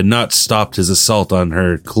Goku had not stopped his assault on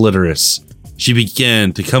her clitoris, she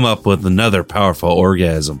began to come up with another powerful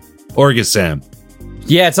orgasm. Orgasm.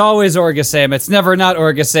 Yeah, it's always Orgasam. It's never not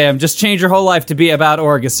Orgasam. Just change your whole life to be about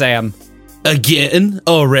Orgasam. Again?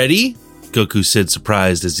 Already? Goku said,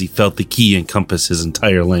 surprised as he felt the ki encompass his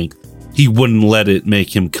entire length. He wouldn't let it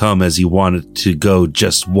make him come as he wanted to go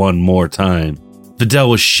just one more time. Videl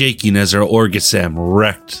was shaking as her orgasm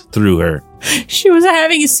wrecked through her. She was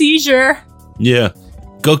having a seizure. Yeah,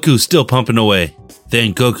 Goku still pumping away.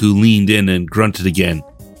 Then Goku leaned in and grunted again.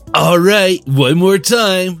 All right, one more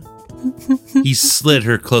time. He slid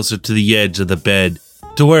her closer to the edge of the bed,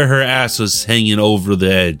 to where her ass was hanging over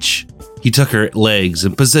the edge. He took her legs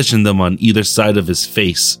and positioned them on either side of his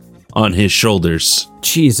face, on his shoulders.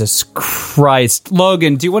 Jesus Christ.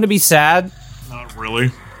 Logan, do you want to be sad? Not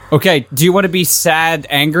really. Okay, do you want to be sad,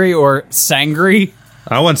 angry, or sangry?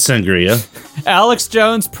 I want sangria. Alex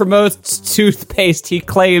Jones promotes toothpaste he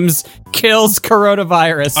claims kills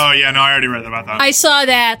coronavirus. Oh, yeah, no, I already read about that. I saw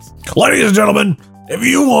that. Ladies and gentlemen, if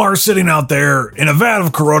you are sitting out there in a vat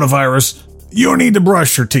of coronavirus, you need to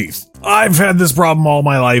brush your teeth. I've had this problem all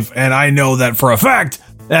my life, and I know that for a fact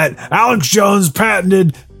that Alex Jones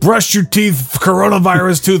patented brush your teeth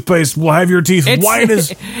coronavirus toothpaste will have your teeth white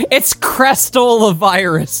as... It's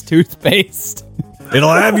Crestolavirus toothpaste. It'll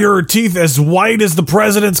have your teeth as white as the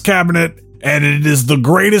president's cabinet, and it is the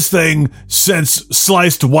greatest thing since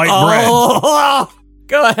sliced white bread. Oh,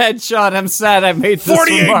 go ahead, Sean. I'm sad I made this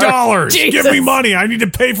 $48. Give Jesus. me money. I need to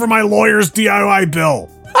pay for my lawyer's DIY bill.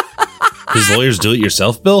 His lawyers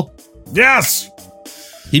do-it-yourself bill? Yes.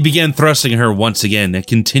 He began thrusting her once again and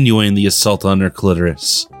continuing the assault on her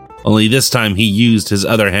clitoris. Only this time he used his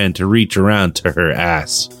other hand to reach around to her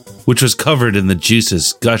ass, which was covered in the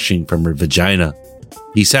juices gushing from her vagina.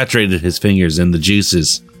 He saturated his fingers in the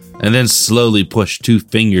juices, and then slowly pushed 2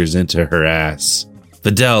 fingers into her ass.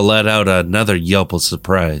 Videl let out another yelp of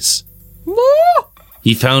surprise.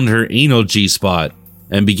 He found her anal G-spot,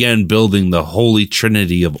 and began building the holy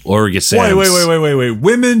trinity of orgasms. Wait.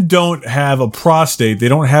 Women don't have a prostate. They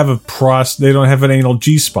don't have an anal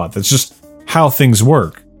G-spot. That's just how things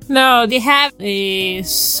work. No, they have a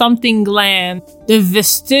something gland, the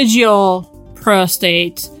vestigial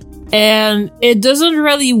prostate, and it doesn't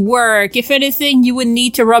really work. If anything, you would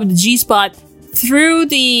need to rub the G-spot through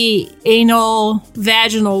the anal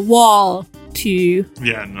vaginal wall to.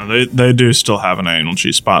 Yeah, no, they do still have an anal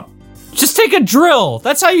G-spot. Just take a drill.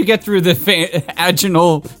 That's how you get through the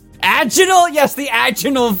aginal. Aginal? Yes, the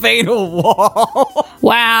aginal venal wall.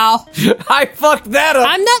 Wow. I fucked that up.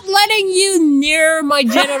 I'm not letting you near my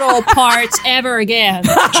genital parts ever again.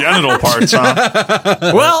 Genital parts,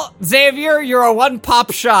 huh? Well, Xavier, you're a one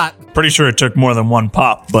pop shot. Pretty sure it took more than one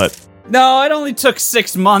pop, but... No, it only took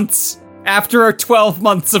 6 months after 12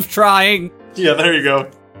 months of trying. Yeah, there you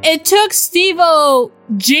go. It took Steve-O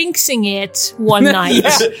jinxing it one night.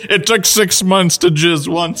 It took 6 months to jizz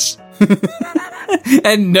once.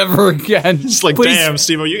 And never again. It's like, Please- damn,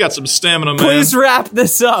 Steve-O, you got some stamina, man. Please wrap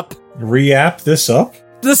this up. Re-app this up?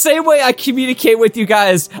 The same way I communicate with you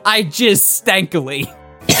guys, I jizz stankily.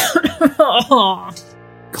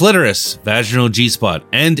 Clitoris, vaginal G-spot,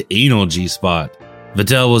 and anal G-spot.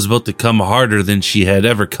 Videl was about to come harder than she had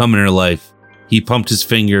ever come in her life. He pumped his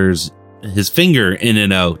finger in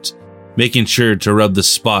and out, making sure to rub the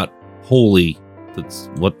spot wholly. That's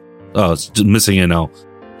what? Oh, it's just missing it now.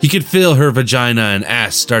 He could feel her vagina and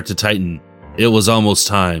ass start to tighten. It was almost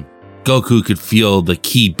time. Goku could feel the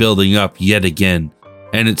ki building up yet again,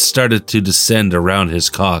 and it started to descend around his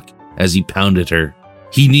cock as he pounded her.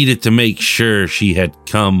 He needed to make sure she had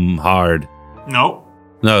come hard. Nope.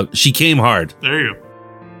 No, she came hard. There you go.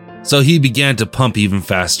 So he began to pump even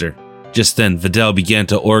faster. Just then, Videl began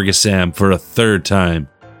to orgasm for a third time.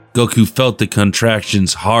 Goku felt the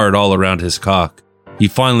contractions hard all around his cock. He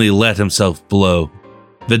finally let himself blow.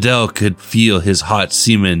 Videl could feel his hot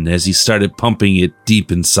semen as he started pumping it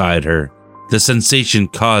deep inside her. The sensation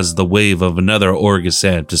caused the wave of another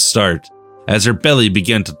orgasm to start, as her belly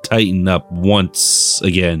began to tighten up once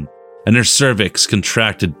again, and her cervix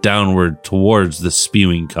contracted downward towards the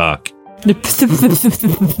spewing cock.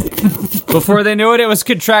 Before they knew it, it was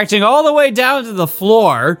contracting all the way down to the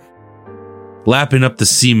floor. Lapping up the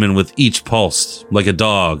semen with each pulse, like a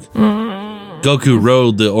dog. Goku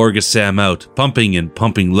rode the orgasm out, pumping and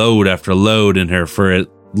pumping load after load in her for at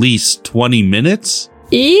least 20 minutes?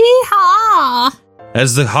 Yeehaw!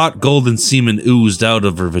 As the hot golden semen oozed out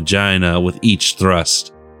of her vagina with each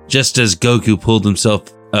thrust. Just as Goku pulled himself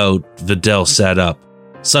out, Videl sat up.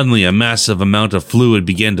 Suddenly, a massive amount of fluid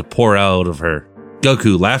began to pour out of her.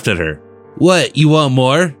 Goku laughed at her. What, you want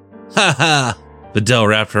more? Ha ha! Videl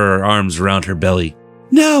wrapped her arms around her belly.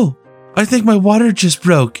 No! I think my water just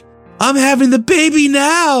broke. I'm having the baby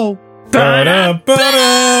now!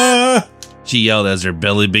 Ba-da-ba-da! She yelled as her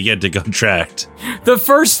belly began to contract. The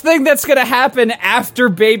first thing that's gonna happen after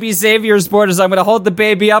baby Xavier's born is I'm gonna hold the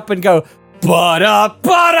baby up and go, "Bada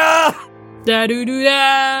bada."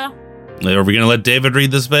 Da-doo-doo-da. Are we gonna let David read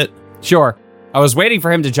this bit? Sure. I was waiting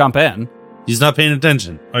for him to jump in. He's not paying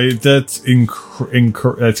attention. That's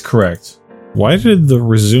that's correct. Why did the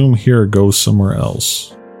resume here go somewhere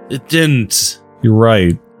else? It didn't. You're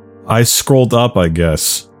right. I scrolled up, I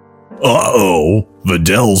guess. Uh-oh,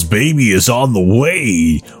 Videl's baby is on the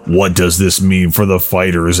way. What does this mean for the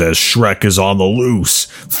fighters as Shrek is on the loose?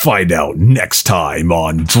 Find out next time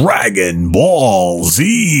on Dragon Ball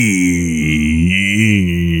Z.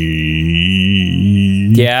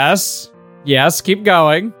 Yes. Yes, keep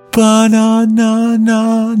going.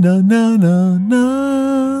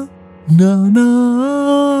 Ba-na-na-na-na-na-na. Na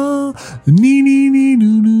na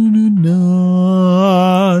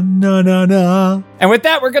na na na. And with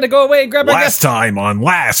that, we're gonna go away and grab our Last guest. time on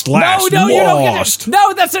Last No, you don't Lost. get it.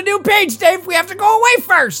 No, that's a new page, Dave. We have to go away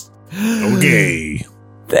first. Okay,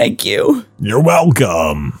 Thank you. you're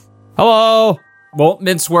welcome. Hello. Won't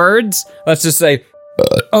mince words. Let's just say,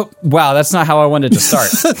 oh, wow, that's not how I wanted to start.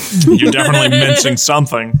 You're definitely mincing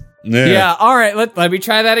something. Yeah, all right, let me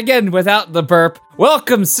try that again without the burp.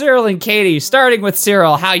 Welcome, Cyril and Katie. Starting with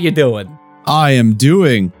Cyril, how you doing? I am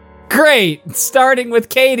doing. Great. Starting with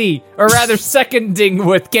Katie, or rather seconding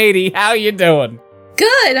with Katie, how you doing?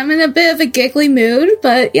 Good. I'm in a bit of a giggly mood,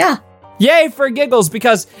 but yeah. Yay for giggles,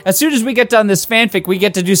 because as soon as we get done this fanfic, we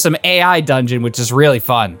get to do some AI dungeon, which is really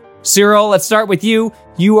fun. Cyril, let's start with you.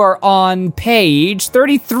 You are on page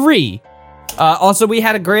 33. Also, we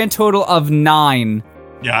had a grand total of 9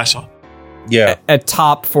 Yeah, I saw. Yeah. at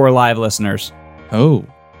top for live listeners. Oh.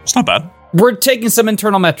 It's not bad. We're taking some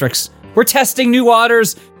internal metrics. We're testing new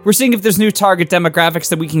waters. We're seeing if there's new target demographics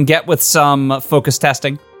that we can get with some focus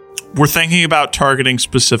testing. We're thinking about targeting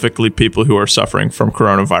specifically people who are suffering from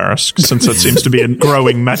coronavirus, since that seems to be a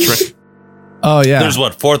growing metric. Oh, yeah. There's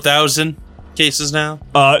what, 4,000 cases now?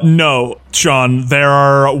 No, Sean, there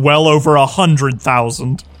are well over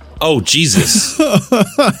 100,000. Oh, Jesus.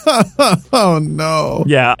 Oh, no.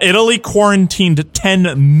 Yeah, Italy quarantined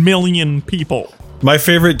 10 million people. My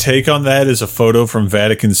favorite take on that is a photo from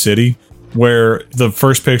Vatican City where the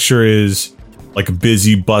first picture is like a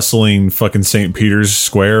busy, bustling fucking St. Peter's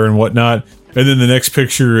Square and whatnot. And then the next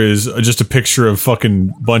picture is just a picture of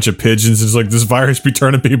fucking bunch of pigeons. It's like, this virus be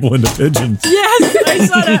turning people into pigeons. Yes, I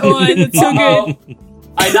saw that one. It's so good.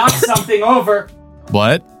 I knocked something over.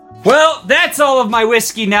 What? Well, that's all of my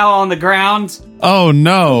whiskey now on the ground. Oh,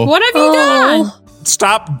 no. What have you done?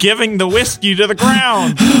 Stop giving the whiskey to the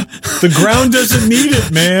ground. The ground doesn't need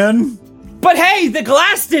it, man. But hey, the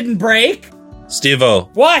glass didn't break. Steve-O,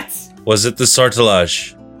 What? was it the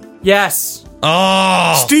sortilege? Yes.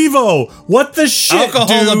 Oh! Steve-O, what the shit, Alcohol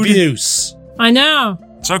dude? abuse. I know.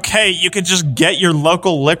 It's okay. You could just get your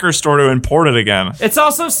local liquor store to import it again. It's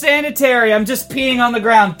also sanitary. I'm just peeing on the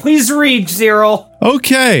ground. Please read, Cyril.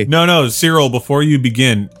 Okay. No, Cyril, before you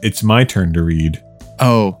begin, it's my turn to read.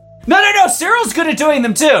 Oh. No. Cyril's good at doing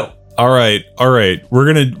them too. All right.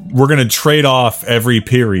 We're gonna trade off every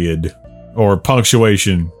period or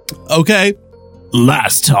punctuation. Okay.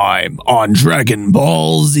 Last time on Dragon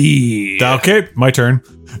Ball Z. Okay, my turn.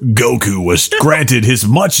 Goku was granted his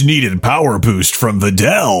much-needed power boost from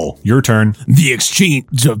Videl. Your turn. The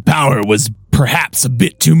exchange of power was perhaps a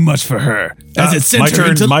bit too much for her. As it sent my her turn.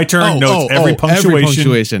 into... My turn. No, it's every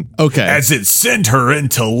punctuation. Okay. As it sent her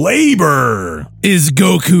into labor. Is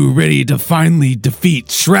Goku ready to finally defeat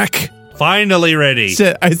Shrek? Finally ready.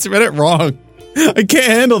 Shit, I read it wrong. I can't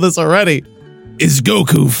handle this already. Is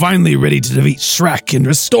Goku finally ready to defeat Shrek and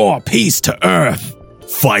restore peace to Earth?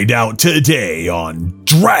 Find out today on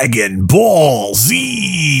Dragon Ball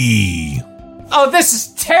Z. Oh, this is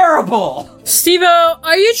terrible. Steve-O,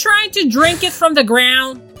 are you trying to drink it from the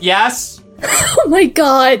ground? Yes. Oh my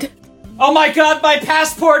god. Oh my god, my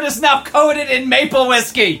passport is now coated in maple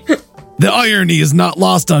whiskey. The irony is not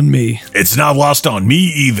lost on me. It's not lost on me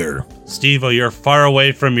either. Steve-O, you're far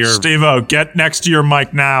away from your... Steve-O, get next to your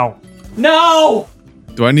mic now. No.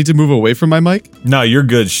 Do I need to move away from my mic? No, you're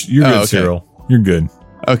good. You're good, okay. Cyril. You're good.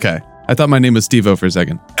 Okay. I thought my name was Steve-O for a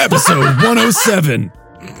second. Episode 107.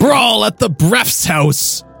 Brawl at the Bref's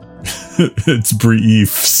house. It's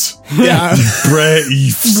Briefs. Yeah.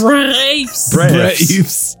 Briefs.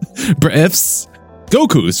 Bref's.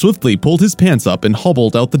 Goku swiftly pulled his pants up and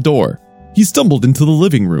hobbled out the door. He stumbled into the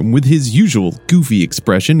living room with his usual goofy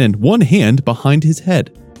expression and one hand behind his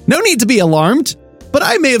head. No need to be alarmed, but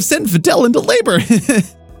I may have sent Videl into labor,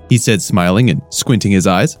 he said, smiling and squinting his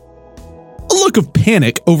eyes. A look of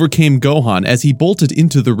panic overcame Gohan as he bolted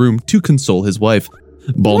into the room to console his wife.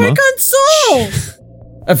 Bulma. Console!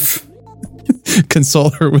 Console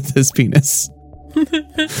her with his penis. It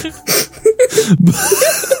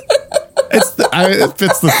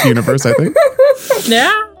fits the universe, I think.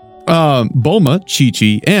 Yeah. Bulma,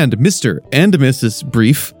 Chi-Chi, and Mr. and Mrs.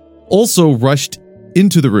 Brief also rushed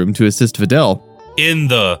into the room to assist Videl. In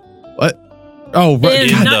the... What? Oh,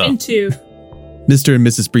 right. In, not into. Mr. and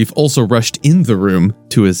Mrs. Brief also rushed in the room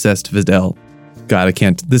to assist Videl. God, I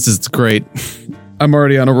can't. This is great. I'm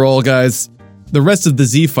already on a roll, guys. The rest of the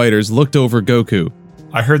Z fighters looked over Goku.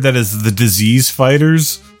 I heard that as the disease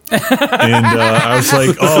fighters. And I was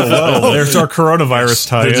like, oh, well, there's our coronavirus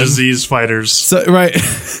tie-in. The disease fighters. So, right.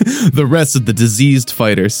 The rest of the diseased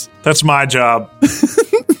fighters. That's my job.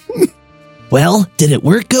 Well, did it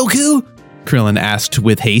work, Goku? Krillin asked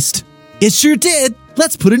with haste. It sure did.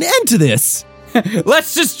 Let's put an end to this.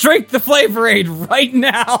 Let's just drink the Flavor Aid right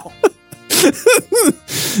now.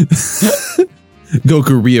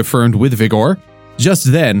 Goku reaffirmed with vigor.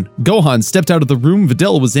 Just then, Gohan stepped out of the room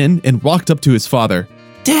Videl was in and walked up to his father.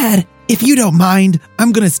 Dad, if you don't mind,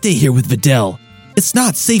 I'm gonna stay here with Videl. It's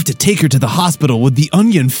not safe to take her to the hospital with the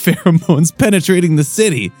onion pheromones penetrating the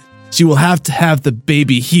city. She will have to have the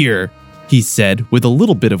baby here, he said with a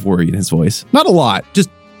little bit of worry in his voice. Not a lot, just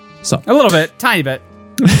some. A little bit, tiny bit.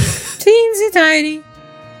 Teensy tiny.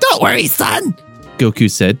 Don't worry, son,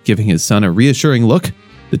 Goku said, giving his son a reassuring look.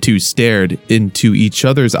 The two stared into each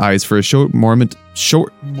other's eyes for a short moment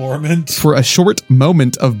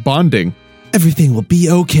of bonding. Everything will be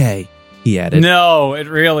okay, he added. No, it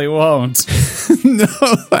really won't. No,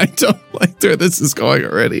 I don't like where this is going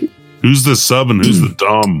already. Who's the sub and who's the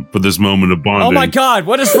dom for this moment of bonding? Oh my god,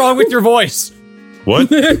 what is wrong with your voice? What?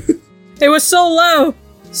 It was so low,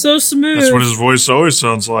 so smooth. That's what his voice always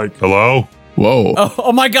sounds like. Hello? Whoa.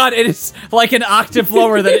 Oh my god, it is like an octave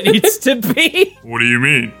lower than it needs to be. What do you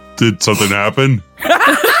mean? Did something happen?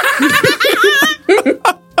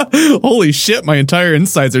 Holy shit, my entire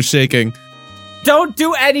insides are shaking. Don't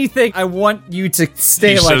do anything. I want you to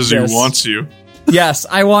stay like this. He says he wants you. Yes,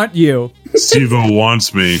 I want you. Steve-O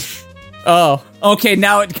wants me. Oh, okay,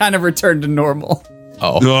 now it kind of returned to normal.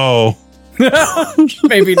 Oh. No.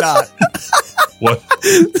 Maybe not. What?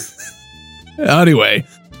 Anyway,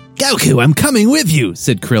 Goku, I'm coming with you,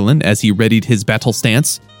 said Krillin as he readied his battle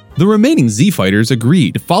stance. The remaining Z-Fighters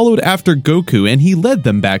agreed, followed after Goku, and he led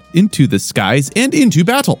them back into the skies and into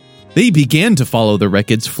battle. They began to follow the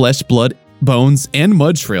wreckage, flesh, blood, bones, and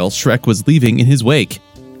mud trail Shrek was leaving in his wake.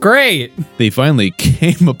 Great. They finally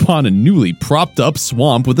came upon a newly propped up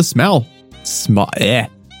swamp with a smell.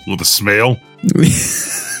 With a smell?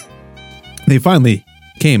 They finally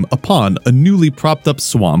came upon a newly propped up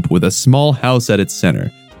swamp with a small house at its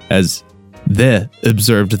center. As they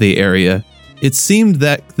observed the area, it seemed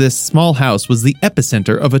that this small house was the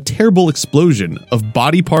epicenter of a terrible explosion of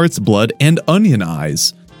body parts, blood, and onion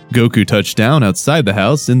eyes. Goku touched down outside the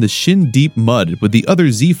house in the shin-deep mud with the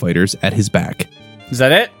other Z-Fighters at his back. Is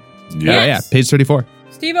that it? Yeah, page 34.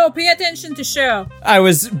 Steve-O, pay attention to show. I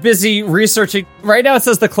was busy researching. Right now it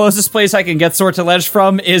says the closest place I can get Sortilege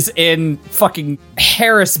from is in fucking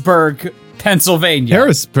Harrisburg, Pennsylvania.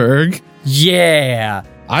 Harrisburg? Yeah.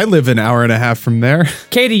 I live an hour and a half from there.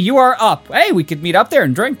 Katie, you are up. Hey, we could meet up there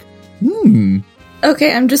and drink.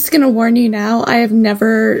 Okay, I'm just gonna warn you now. I have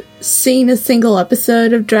never seen a single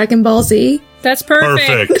episode of Dragon Ball Z. That's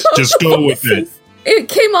perfect. Perfect. Just go with it. It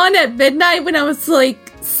came on at midnight when I was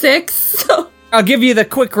like 6, so... I'll give you the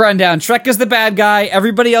quick rundown. Shrek is the bad guy.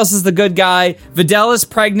 Everybody else is the good guy. Videl is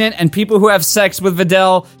pregnant, and people who have sex with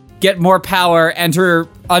Videl get more power, and her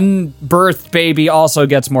unbirthed baby also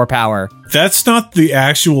gets more power. That's not the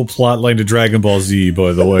actual plotline to Dragon Ball Z,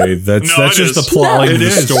 by the way. That's just the plotline of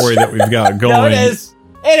the story that we've got going. No, it is.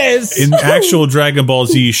 It is. In actual Dragon Ball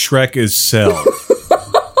Z, Shrek is Cell.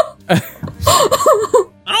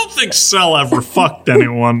 I don't think Cell ever fucked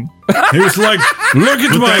anyone. He was like, look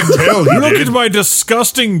at my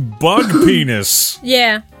disgusting bug penis.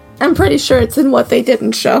 Yeah. I'm pretty sure it's in what they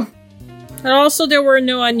didn't show. And also there were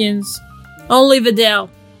no onions. Only Videl.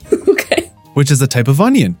 Okay. Which is a type of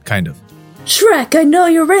onion, kind of. Shrek, I know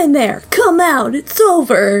you're in there. Come out, it's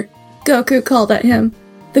over. Goku called at him.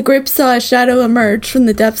 The group saw a shadow emerge from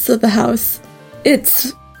the depths of the house.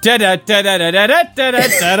 It's...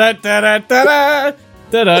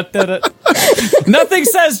 Nothing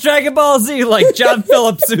says Dragon Ball Z like John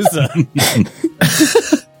Philip Sousa.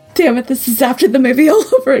 Damn it, this is after the movie all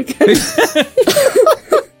over again.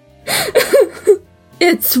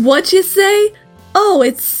 It's what you say? Oh,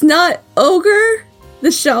 it's not ogre?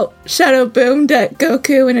 The shadow boomed at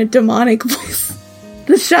Goku in a demonic voice.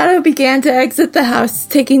 The shadow began to exit the house,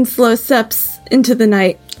 taking slow steps into the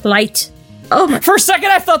night. Light. Oh my... For a second,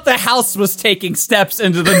 I thought the house was taking steps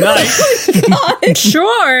into the night. Oh God.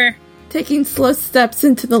 Sure. Taking slow steps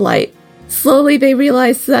into the light. Slowly, they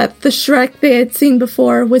realized that the Shrek they had seen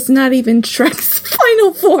before was not even Shrek's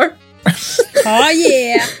final form. Oh,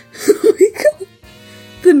 yeah. Oh my God.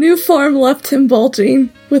 The new form left him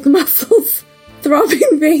bulging, with muscles,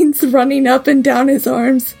 throbbing veins running up and down his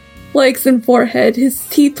arms, legs, and forehead. His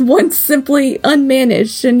teeth, once simply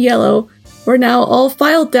unmanaged and yellow, were now all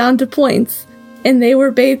filed down to points, and they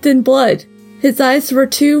were bathed in blood. His eyes were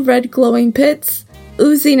 2 red glowing pits,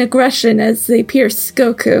 oozing aggression as they pierced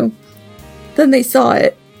Goku. Then they saw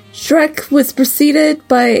it. Shrek was preceded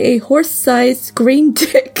by a horse-sized green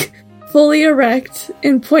dick, fully erect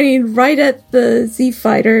and pointing right at the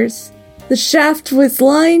Z-Fighters. The shaft was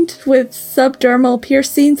lined with subdermal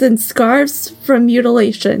piercings and scars from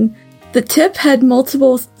mutilation. The tip had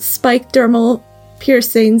multiple spiked dermal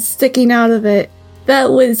piercings sticking out of it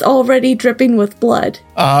that was already dripping with blood.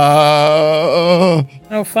 Oh,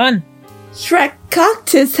 fun. Shrek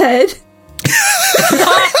cocked his head.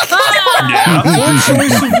 What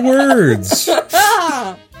choice of words?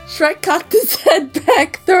 Shrek cocked his head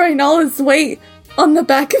back, throwing all his weight on the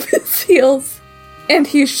back of his heels, and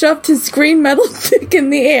he shoved his green metal dick in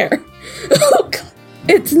the air. Oh God.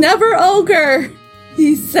 It's never ogre,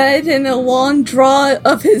 he said in a long draw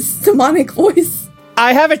of his demonic voice.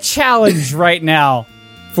 I have a challenge right now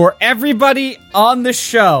for everybody on the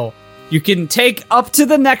show. You can take up to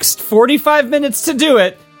the next 45 minutes to do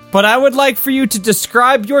it, but I would like for you to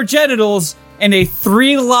describe your genitals in a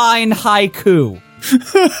 3-line haiku.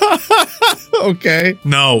 Okay.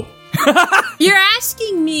 No. You're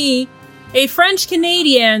asking me, a French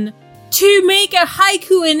Canadian, to make a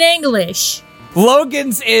haiku in English.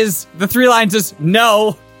 Logan's is, the 3 lines is,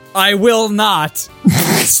 no, I will not.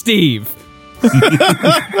 Steve. It's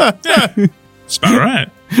about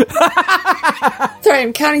right. Sorry,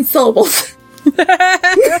 I'm counting syllables.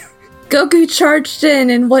 Goku charged in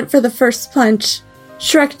and went for the first punch.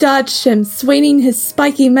 Shrek dodged him, swinging his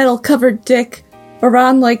spiky metal-covered dick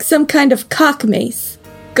around like some kind of cock mace.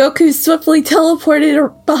 Goku swiftly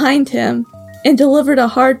teleported behind him and delivered a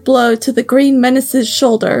hard blow to the Green Menace's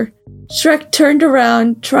shoulder. Shrek turned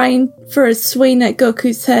around, trying for a swing at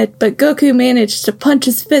Goku's head, but Goku managed to punch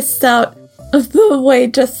his fists out of the way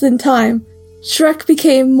just in time. Shrek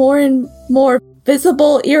became more and more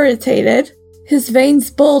visible, irritated, his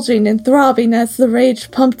veins bulging and throbbing as the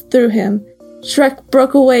rage pumped through him. Shrek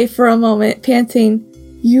broke away for a moment, panting,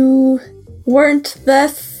 "You weren't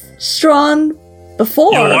this strong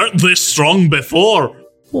before." You weren't this strong before.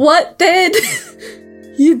 What did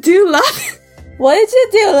you do, laddie? What did you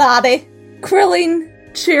do, laddie? Krillin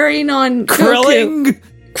cheering on Goku.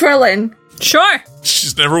 Krillin. Sure.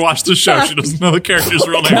 She's never watched the show. She doesn't know the character's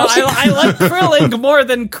real name. No, I like Krillin more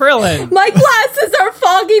than Krillin. My glasses are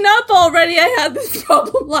fogging up already. I had this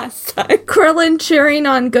problem last time. Krillin cheering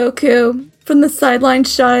on Goku from the sideline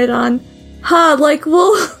shouted on, "Ha, like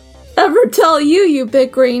we'll ever tell you, you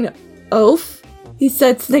big green oaf," he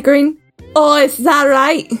said, snickering. "Oh, is that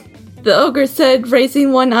right?" the ogre said,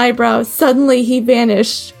 raising one eyebrow. Suddenly he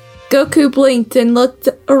vanished. Goku blinked and looked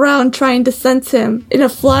around, trying to sense him. In a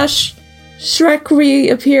flash, Shrek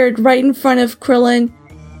reappeared right in front of Krillin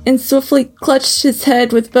and swiftly clutched his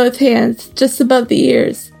head with both hands, just above the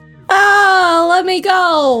ears. "Ah, let me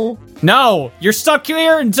go!" No, you're stuck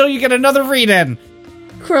here until you get another read-in.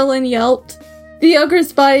 Krillin yelped. The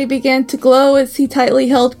ogre's body began to glow as he tightly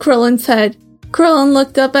held Krillin's head. Krillin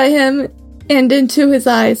looked up at him and into his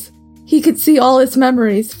eyes. He could see all his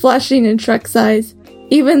memories flashing in Shrek's eyes,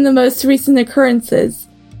 even the most recent occurrences.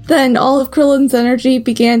 Then all of Krillin's energy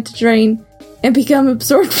began to drain and become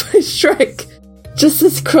absorbed by Shrek. Just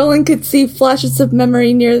as Krillin could see flashes of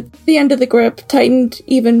memory near the end of the grip tightened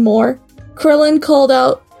even more, Krillin called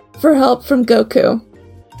out for help from Goku.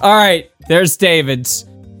 Alright, there's David's.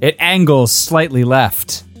 It angles slightly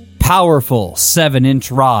left. Powerful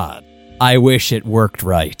 7-inch rod. I wish it worked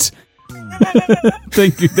right.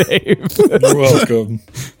 Thank you, Dave. You're welcome.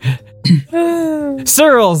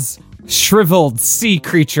 Cyril's shriveled sea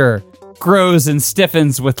creature grows and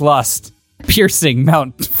stiffens with lust, piercing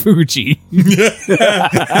Mount Fuji. Yeah,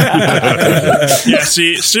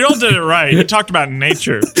 see, Cyril did it right. He talked about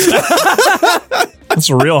nature. That's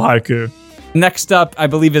a real haiku. Next up, I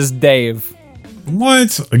believe, is Dave.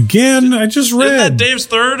 What? Again? I just read. Isn't that Dave's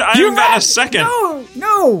third? I haven't got a second.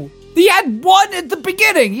 No. He had one at the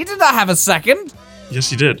beginning. He did not have a second. Yes,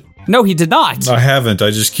 he did. No, he did not. I haven't.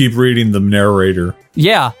 I just keep reading the narrator.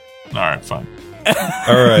 Yeah. All right, fine.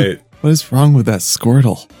 All right. What is wrong with that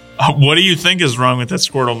Squirtle? What do you think is wrong with that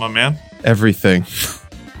Squirtle, my man? Everything.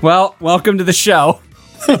 Well, welcome to the show.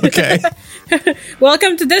 Okay.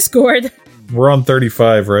 Welcome to Discord. We're on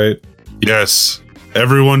 35, right? Yes.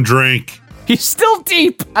 Everyone drink. He's still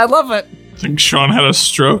deep. I love it. I think Sean had a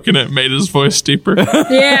stroke and it made his voice deeper.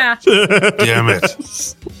 Yeah. Damn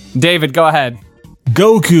it. David, go ahead.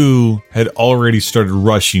 Goku had already started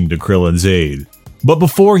rushing to Krillin's aid. But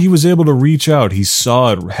before he was able to reach out, he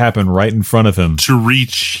saw it happen right in front of him. To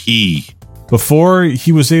reach he. Before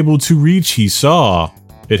he was able to reach, he saw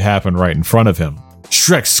it happen right in front of him.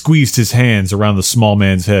 Shrek squeezed his hands around the small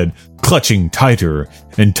man's head, clutching tighter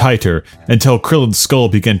and tighter until Krillin's skull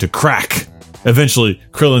began to crack. Eventually,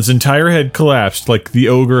 Krillin's entire head collapsed like the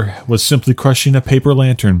ogre was simply crushing a paper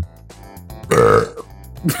lantern.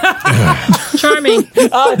 Charming.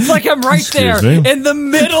 It's like I'm right Excuse there me? in the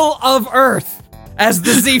middle of Earth as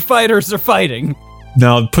the Z fighters are fighting.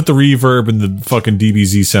 Now, put the reverb and the fucking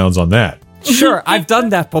DBZ sounds on that. Sure, I've done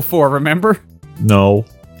that before, remember? No.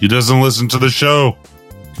 He doesn't listen to the show.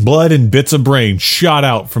 Blood and bits of brain shot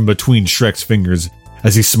out from between Shrek's fingers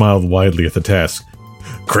as he smiled widely at the task.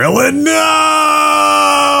 Krillin,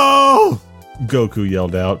 no! Goku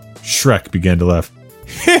yelled out. Shrek began to laugh.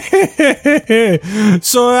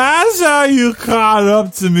 So that's how you caught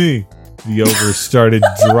up to me. The ogre started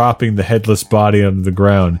dropping the headless body onto the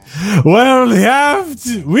ground. Well, we have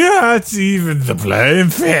to even the playing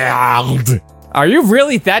field. Are you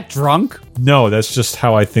really that drunk? No, that's just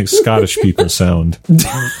how I think Scottish people sound.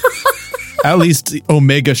 At least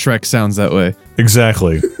Omega Shrek sounds that way.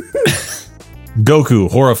 Exactly. Goku,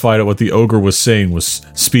 horrified at what the ogre was saying, was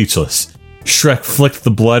speechless. Shrek flicked the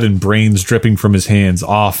blood and brains dripping from his hands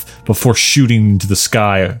off before shooting into the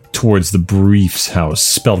sky towards the Brief's house,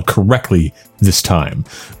 spelled correctly this time.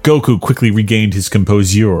 Goku quickly regained his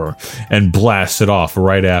composure and blasted off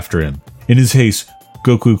right after him. In his haste,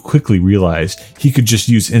 Goku quickly realized he could just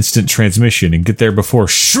use instant transmission and get there before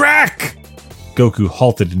Shrek! Goku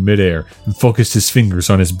halted in midair and focused his fingers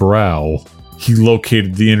on his brow. He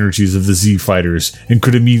located the energies of the Z fighters and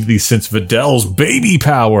could immediately sense Vidal's baby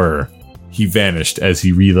power. He vanished as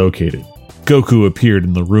he relocated. Goku appeared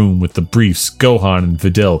in the room with the Briefs, Gohan, and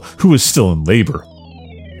Videl, who was still in labor.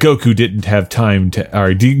 Goku didn't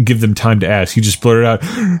give them time to ask. He just blurted out,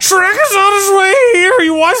 Shrek is on his way here. He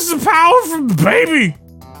wants the power from the baby.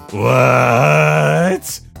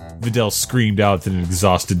 What? Videl screamed out in an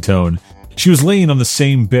exhausted tone. She was laying on the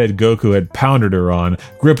same bed Goku had pounded her on,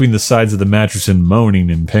 gripping the sides of the mattress and moaning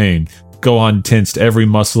in pain. Gohan tensed every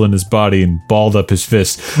muscle in his body and balled up his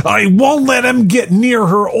fist. I won't let him get near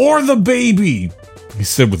her or the baby, he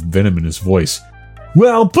said with venom in his voice.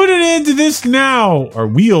 Well, put an end to this now. Or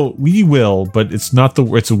we will, but it's not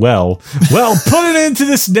it's well. Well, put an end to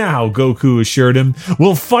this now, Goku assured him.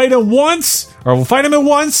 We'll fight him at once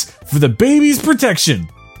for the baby's protection.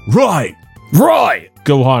 Right.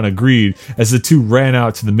 Gohan agreed as the two ran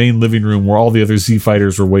out to the main living room where all the other Z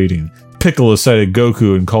fighters were waiting. Piccolo sighted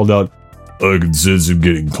Goku and called out, I can sense him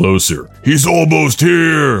getting closer. He's almost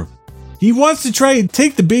here. He wants to try and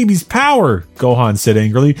take the baby's power, Gohan said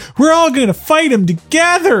angrily. We're all going to fight him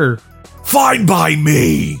together. Fine by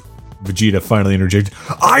me, Vegeta finally interjected.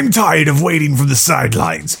 I'm tired of waiting from the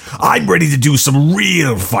sidelines. I'm ready to do some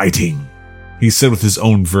real fighting, he said with his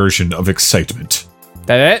own version of excitement.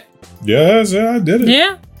 That it? Yes, I did it.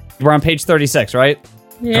 Yeah. We're on page 36, right?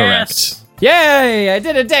 Yes. Correct. Yay, I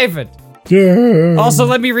did it, David. Yeah. Also,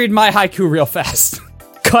 let me read my haiku real fast.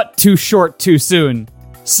 Cut too short too soon.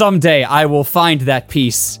 Someday I will find that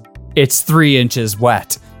piece. It's 3 inches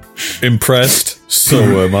wet. Impressed? So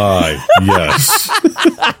am I. Yes.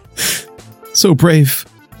 So brave.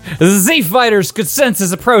 The Z fighters could sense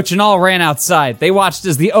his approach and all ran outside. They watched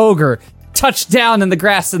as the ogre touched down in the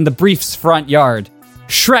grass in the Brief's front yard.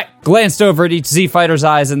 Shrek glanced over at each Z fighter's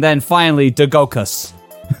eyes and then finally to Gokus.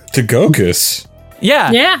 To Gokus?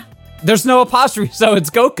 Yeah. Yeah. There's no apostrophe, so it's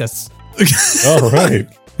Gokus. All right.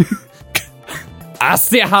 I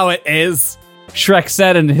see how it is, Shrek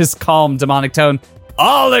said in his calm, demonic tone.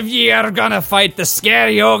 All of ye are gonna fight the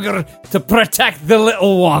scary ogre to protect the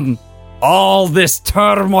little one. All this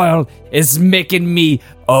turmoil is making me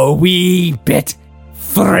a wee bit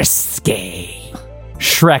frisky.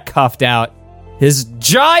 Shrek huffed out. His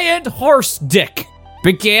giant horse dick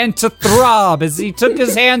began to throb as he took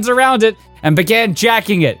his hands around it and began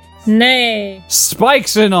jacking it. Nay.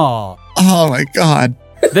 Spikes and all. Oh my god.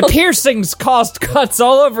 The piercings caused cuts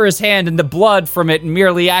all over his hand, and the blood from it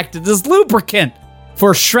merely acted as lubricant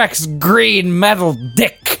for Shrek's green metal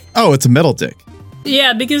dick. Oh, it's a metal dick.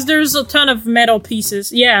 Yeah, because there's a ton of metal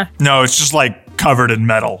pieces. Yeah. No, it's just like covered in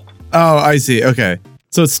metal. Oh, I see. Okay.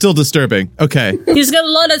 So it's still disturbing. Okay. He's got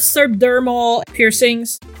a lot of subdermal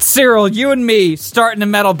piercings. Cyril, you and me starting a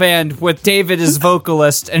metal band with David as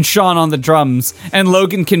vocalist and Sean on the drums, and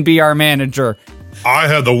Logan can be our manager. I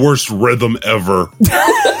had the worst rhythm ever.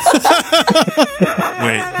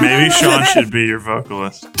 Wait, maybe Sean should be your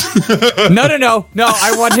vocalist. No,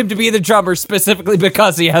 I want him to be the drummer specifically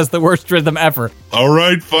because he has the worst rhythm ever. All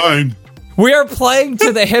right, fine. We are playing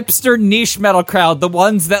to the hipster niche metal crowd, the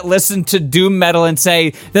ones that listen to doom metal and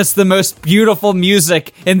say that's the most beautiful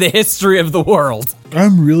music in the history of the world.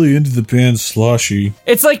 I'm really into the band Sloshy.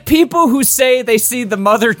 It's like people who say they see the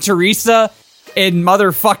Mother Teresa in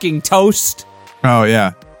motherfucking Toast. Oh,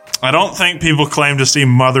 yeah. I don't think people claim to see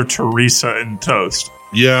Mother Teresa in Toast.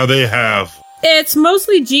 Yeah, they have. It's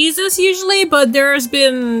mostly Jesus usually, but there's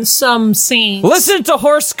been some scenes. Listen to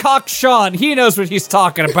Horsecock Sean. He knows what he's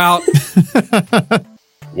talking about.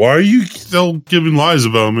 Why are you still giving lies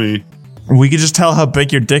about me? We could just tell how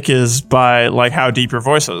big your dick is by, like, how deep your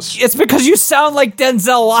voice is. It's because you sound like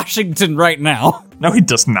Denzel Washington right now. No, he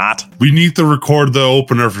does not. We need to record the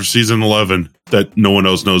opener for season 11 that no one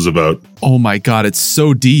else knows about. Oh my god, it's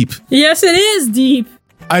so deep. Yes, it is deep.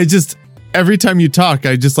 Every time you talk,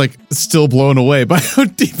 I just still blown away by how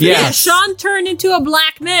deep it Yeah, is. Sean turned into a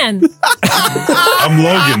black man. I'm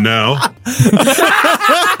Logan now.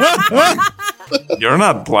 You're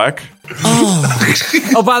not black.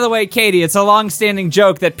 Oh, by the way, Katie, it's a long-standing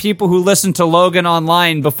joke that people who listened to Logan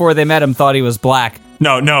online before they met him thought he was black.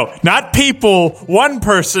 No, not people. One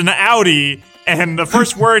person, Audi, and the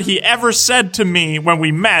first word he ever said to me when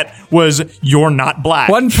we met was, "You're not black."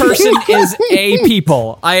 One person is a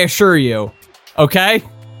people, I assure you. Okay?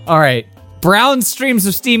 All right. Brown streams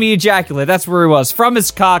of steamy ejaculate. That's where he was. From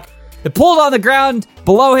his cock. It pulled on the ground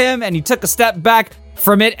below him, and he took a step back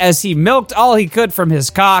from it as he milked all he could from his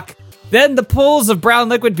cock. Then the pools of brown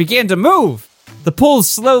liquid began to move. The pools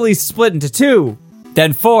slowly split into 2,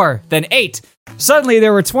 then 4, then 8. Suddenly,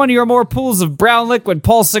 there were 20 or more pools of brown liquid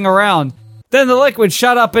pulsing around. Then the liquid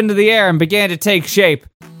shot up into the air and began to take shape.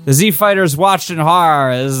 The Z-Fighters watched in horror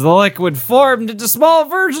as the liquid formed into small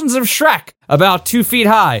versions of Shrek, about 2 feet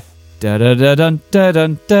high. Oh, it's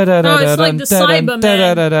like the Cybermen.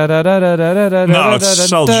 No, it's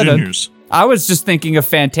Cell Juniors. I was just thinking of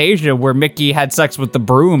Fantasia, where Mickey had sex with the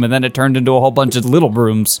broom, and then it turned into a whole bunch of little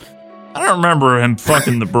brooms. I don't remember him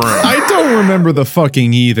fucking the broom. I don't remember the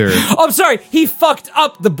fucking either. Oh, I'm sorry. He fucked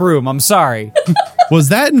up the broom. I'm sorry. Was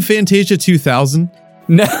that in Fantasia 2000?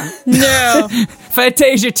 No.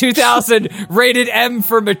 Fantasia 2000, rated M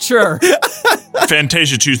for mature.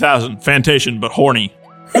 Fantasia 2000. Fantasia, but horny.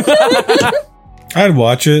 I'd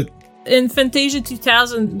watch it. In Fantasia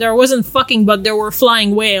 2000, there wasn't fucking, but there were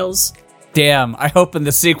flying whales. Damn, I hope in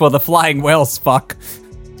the sequel the flying whales fuck.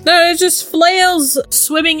 No, it's just flails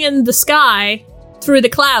swimming in the sky through the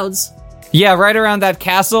clouds. Yeah, right around that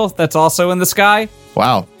castle that's also in the sky.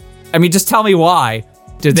 Wow. I mean, just tell me why.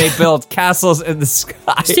 Did they build castles in the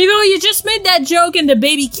sky? Steve-O, you just made that joke and the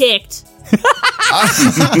baby kicked.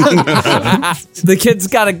 The kid's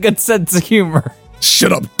got a good sense of humor.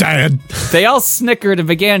 Shut up, Dad. They all snickered and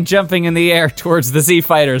began jumping in the air towards the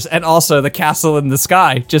Z-Fighters and also the castle in the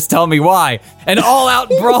sky. Just tell me why. An all-out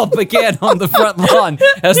brawl began on the front lawn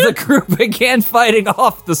as the crew began fighting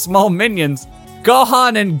off the small minions.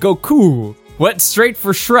 Gohan and Goku went straight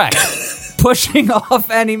for Shrek, pushing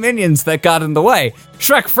off any minions that got in the way.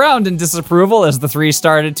 Shrek frowned in disapproval as the three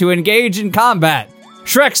started to engage in combat.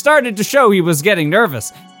 Shrek started to show he was getting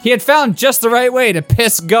nervous. He had found just the right way to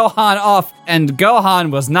piss Gohan off, and Gohan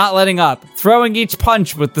was not letting up, throwing each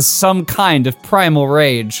punch with some kind of primal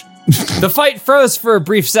rage. The fight froze for a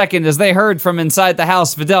brief second as they heard from inside the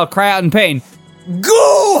house Videl cry out in pain,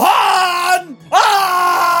 Gohan!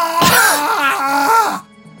 Ah!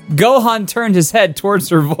 Gohan turned his head towards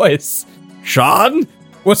her voice. Sean?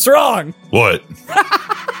 What's wrong? What?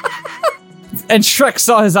 And Shrek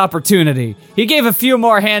saw his opportunity. He gave a few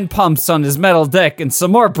more hand pumps on his metal dick, and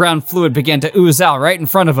some more brown fluid began to ooze out right in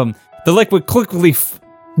front of him. The liquid quickly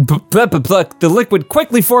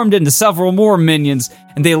formed into several more minions,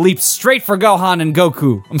 and they leaped straight for Gohan and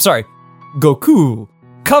Goku. Goku,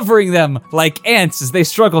 covering them like ants as they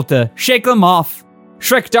struggled to shake them off.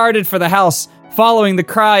 Shrek darted for the house, following the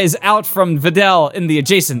cries out from Videl in the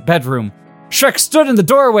adjacent bedroom. Shrek stood in the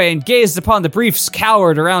doorway and gazed upon the briefs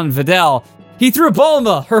cowered around Videl. He threw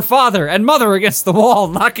Bulma, her father, and mother against the wall,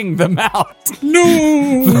 knocking them out.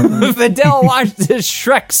 No! Videl watched as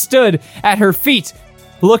Shrek stood at her feet,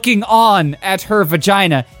 looking on at her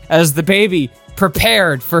vagina as the baby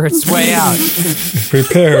prepared for its way out.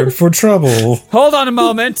 Prepared for trouble. Hold on a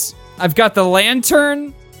moment. I've got the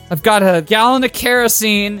lantern. I've got a gallon of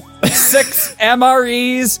kerosene, 6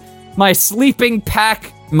 MREs, my sleeping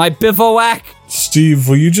pack, my bivouac. Steve,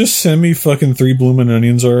 will you just send me fucking 3 bloomin'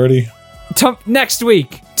 onions already? To next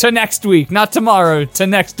week. Not tomorrow. To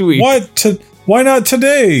next week. What? Why not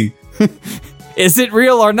today? Is it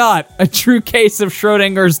real or not? A true case of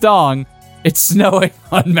Schrodinger's dong. It's snowing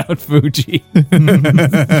on Mount Fuji.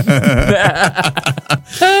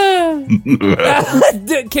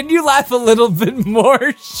 Can you laugh a little bit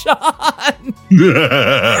more, Sean?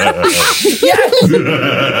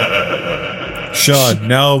 Sean,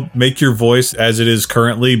 now make your voice as it is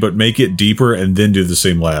currently, but make it deeper and then do the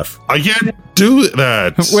same laugh. I can't do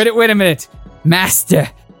that. Wait a minute. Master,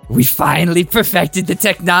 we finally perfected the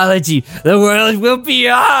technology. The world will be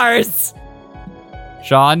ours.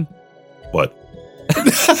 Sean? What?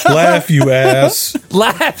 Laugh, you ass.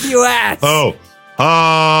 Laugh, you ass. Oh.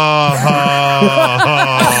 Ah,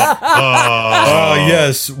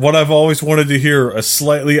 yes, what I've always wanted to hear, a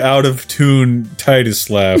slightly out of tune Titus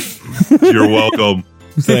laugh. You're welcome.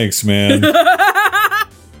 Thanks, man.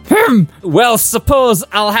 Well, suppose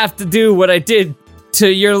I'll have to do what I did to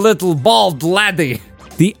your little bald laddie,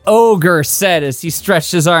 the ogre said as he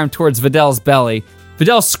stretched his arm towards Videl's belly.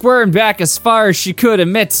 Videl squirmed back as far as she could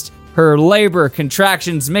amidst her labor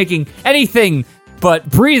contractions, making anything but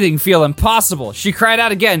breathing feel impossible. She cried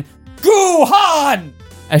out again, Gohan!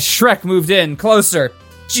 As Shrek moved in closer.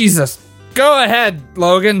 Jesus, go ahead,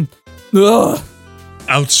 Logan. Ugh.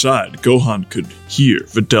 Outside, Gohan could hear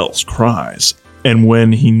Videl's cries, and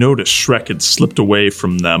when he noticed Shrek had slipped away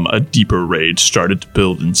from them, a deeper rage started to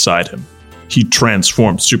build inside him. He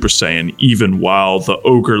transformed Super Saiyan even while the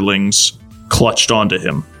ogrelings clutched onto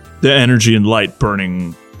him, the energy and light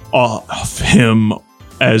burning off him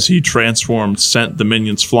as he transformed sent the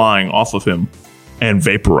minions flying off of him and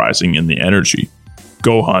vaporizing in the energy.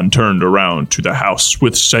 Gohan turned around to the house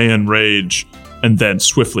with Saiyan rage and then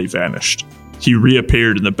swiftly vanished. He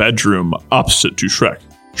reappeared in the bedroom opposite to Shrek.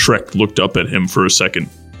 Shrek looked up at him for a second,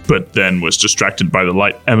 but then was distracted by the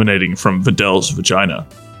light emanating from Videl's vagina.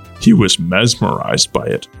 He was mesmerized by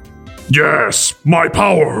it. Yes, my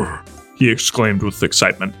power! He exclaimed with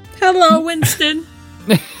excitement. Hello, Winston.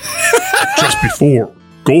 Just before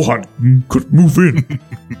Gohan could move in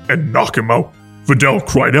and knock him out, Videl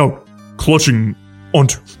cried out, clutching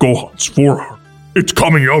onto Gohan's forearm. "It's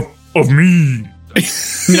coming out of me!"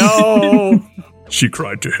 No! she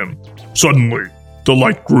cried to him. Suddenly, the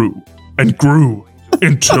light grew and grew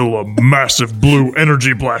until a massive blue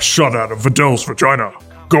energy blast shot out of Videl's vagina,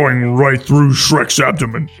 going right through Shrek's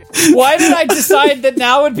abdomen. Why did I decide that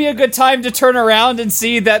now would be a good time to turn around and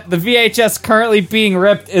see that the VHS currently being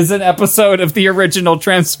ripped is an episode of the original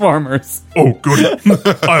Transformers? Oh, good.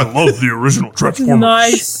 I love the original Transformers.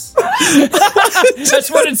 Nice. That's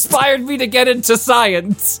what inspired me to get into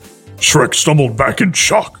science. Shrek stumbled back in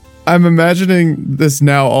shock. I'm imagining this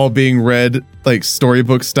now all being read like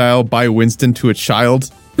storybook style by Winston to a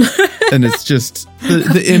child. And it's just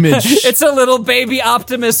the image. It's a little baby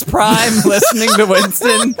Optimus Prime listening to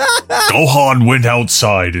Winston. Gohan went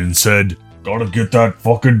outside and said, "Gotta get that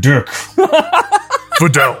fucking dick."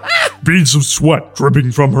 Videl, beads of sweat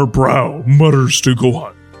dripping from her brow, mutters to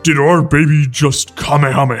Gohan, "Did our baby just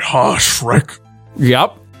Kamehameha Shrek?"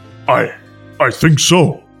 Yep. I think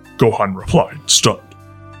so, Gohan replied, stunned.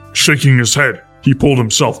 Shaking his head, he pulled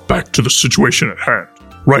himself back to the situation at hand.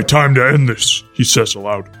 "Right time to end this," he says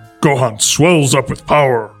aloud. Gohan swells up with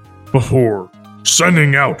power before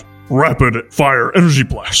sending out rapid-fire energy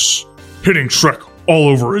blasts, hitting Shrek all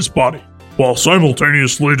over his body, while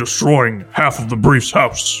simultaneously destroying half of the Brief's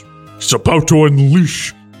house. He's about to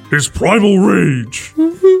unleash his primal rage.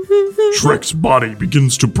 Shrek's body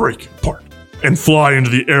begins to break apart and fly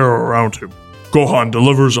into the air around him. Gohan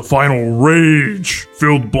delivers a final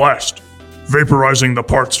rage-filled blast, vaporizing the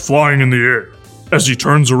parts flying in the air. As he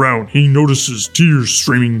turns around, he notices tears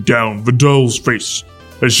streaming down Videl's face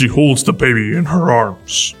as she holds the baby in her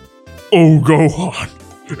arms. "Oh, Gohan,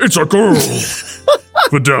 it's a girl!"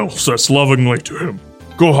 Videl says lovingly to him.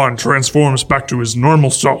 Gohan transforms back to his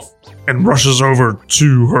normal self and rushes over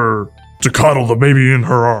to her to cuddle the baby in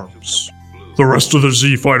her arms. The rest of the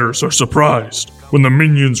Z fighters are surprised when the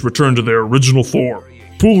minions return to their original form,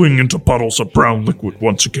 pooling into puddles of brown liquid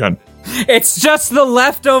once again. It's just the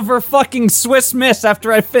leftover fucking Swiss Miss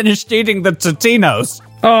after I finished eating the Totinos.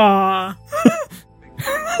 Aww.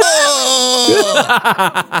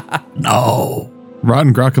 No.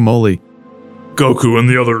 Rotten guacamole. Goku and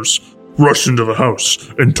the others rush into the house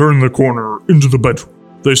and turn the corner into the bedroom.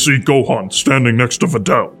 They see Gohan standing next to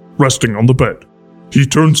Videl, resting on the bed. He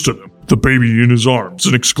turns to them, the baby in his arms,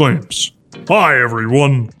 and exclaims, "Hi,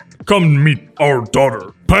 everyone. Come meet our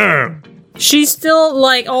daughter, Pan." She's still,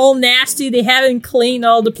 like, all nasty. They haven't cleaned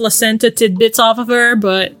all the placenta tidbits off of her,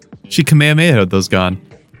 but... She Kamehameha those gone.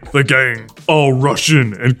 The gang all rush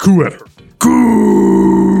in and coo at her.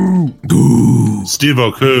 Coo! Coo!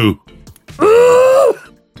 Steve-O coo.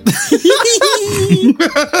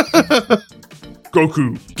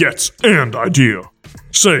 Goku gets an idea.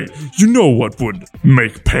 "Say, you know what would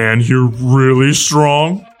make Pan here really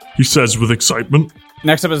strong?" he says with excitement.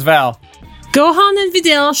 Next up is Val. Gohan and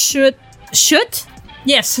Videl shoot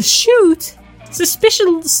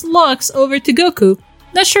suspicious looks over to Goku,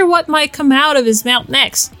 not sure what might come out of his mouth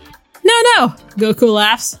next. No, Goku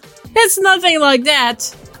laughs. It's nothing like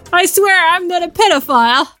that. I swear I'm not a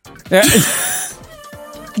pedophile.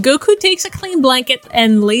 Goku takes a clean blanket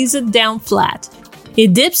and lays it down flat. He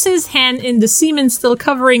dips his hand in the semen still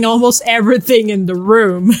covering almost everything in the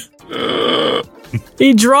room.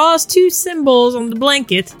 He draws two symbols on the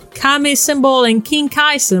blanket, Kame symbol and King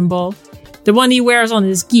Kai symbol, the one he wears on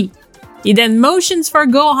his gi. He then motions for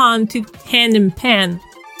Gohan to hand him Pan.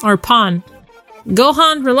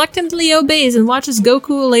 Gohan reluctantly obeys and watches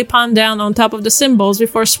Goku lay Pan down on top of the symbols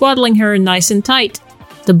before swaddling her nice and tight.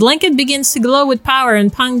 The blanket begins to glow with power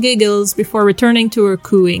and Pan giggles before returning to her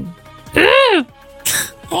cooing.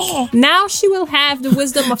 Now she will have the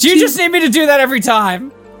wisdom of Do you just need me to do that every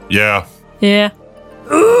time? Yeah. Yeah.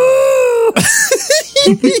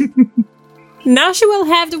 Now she will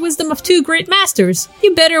have the wisdom of two great masters.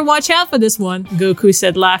 You better watch out for this one, Goku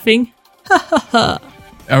said, laughing. Are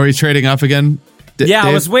we trading off again? Yeah,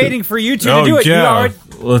 Dave? I was waiting for you two to do it. Yeah. You already,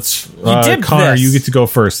 Let's. did Connor, this. you get to go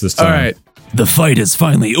first this time. All right. The fight is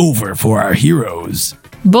finally over for our heroes.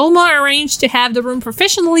 Bulma arranged to have the room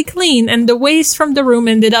professionally clean, and the waste from the room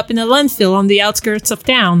ended up in a landfill on the outskirts of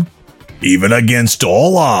town. Even against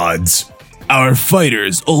all odds. Our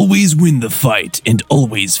fighters always win the fight and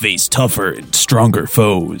always face tougher and stronger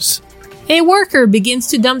foes. A worker begins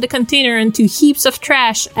to dump the container into heaps of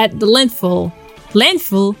trash at the landfill,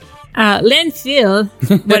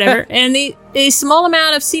 whatever, and a small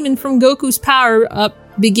amount of semen from Goku's power-up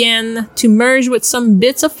began to merge with some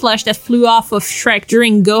bits of flesh that flew off of Shrek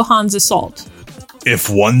during Gohan's assault. If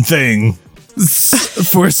one thing,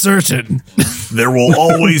 For certain. there will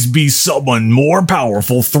always be someone more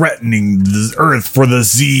powerful threatening the Earth for the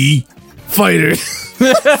Z. Fighters.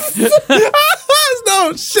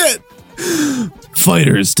 No, shit.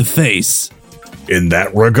 Fighters to face. In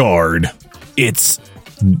that regard, It's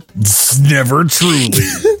never truly.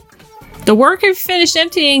 The worker finished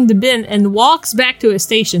emptying the bin and walks back to his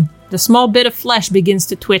station. The small bit of flesh begins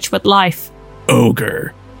to twitch with life.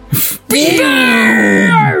 ogre.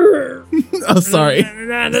 Oh, sorry.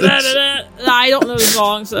 I don't know the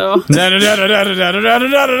song, so.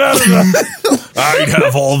 I'd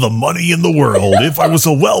have all the money in the world if I was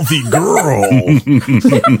a wealthy girl.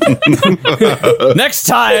 Next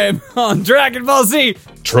time on Dragon Ball Z.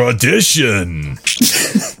 Tradition.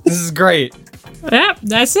 This is great. Yep,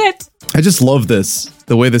 that's it. I just love this,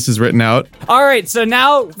 the way this is written out. All right, so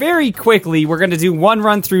now very quickly, we're going to do one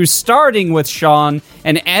run through starting with Sean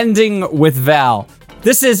and ending with Val.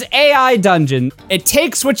 This is AI Dungeon. It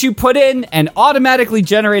takes what you put in and automatically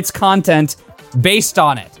generates content based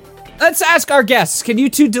on it. Let's ask our guests, can you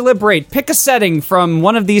two deliberate? Pick a setting from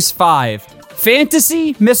one of these 5.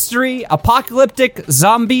 Fantasy, mystery, apocalyptic,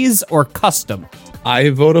 zombies, or custom? I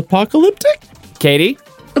vote apocalyptic. Katie?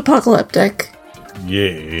 Apocalyptic.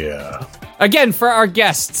 Yeah. Again, for our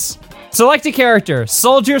guests, select a character.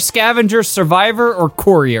 Soldier, scavenger, survivor, or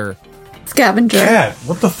courier? Scavenger. Cat,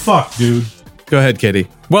 what the fuck, dude? Go ahead, Katie.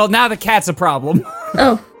 Well, now the cat's a problem.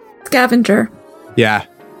 Oh, scavenger. Yeah.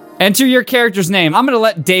 Enter your character's name. I'm going to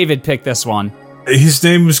let David pick this one. His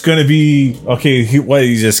name is going to be... Okay,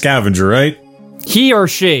 he's a scavenger, right? He or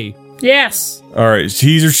she. Yes. All right,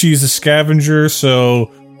 he or she's a scavenger,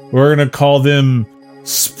 so we're going to call them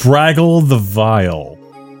Spraggle the Vile.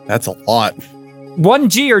 That's a lot. 1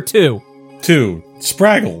 G or 2? 2.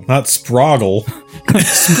 Spraggle, not Sproggle.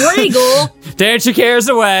 Spraggle. Dance your cares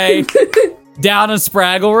away. Down on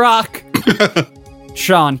Spraggle Rock.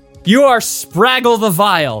 Sean, you are Spraggle the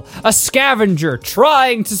Vile, a scavenger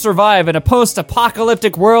trying to survive in a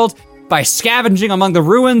post-apocalyptic world by scavenging among the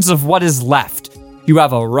ruins of what is left. You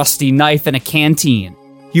have a rusty knife and a canteen.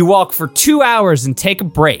 You walk for 2 hours and take a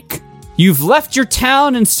break. You've left your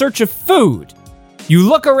town in search of food. You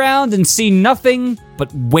look around and see nothing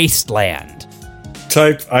but wasteland.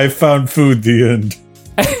 Type, I found food, the end.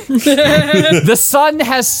 The sun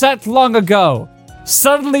has set long ago.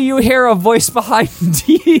 Suddenly you hear a voice behind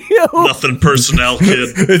you. Nothing personnel, kid.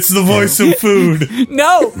 It's the voice of food.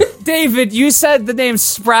 No, David, you said the name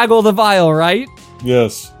Spraggle the Vile, right?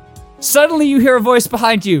 Yes. Suddenly you hear a voice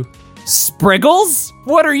behind you. Spriggles?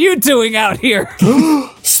 What are you doing out here?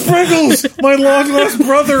 Spriggles, my long-lost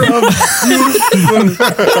brother. My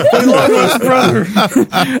long-lost brother.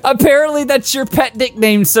 Apparently that's your pet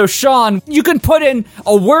nickname, so Sean, you can put in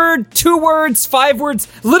a word, 2 words, 5 words,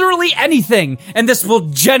 literally anything, and this will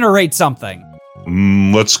generate something.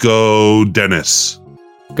 Let's go, Dennis.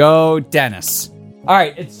 Go, Dennis. All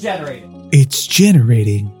right, it's generating. It's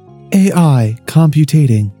generating. AI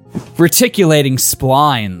computating. Reticulating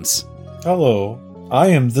splines. Hello, I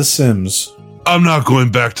am The Sims. I'm not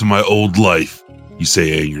going back to my old life, you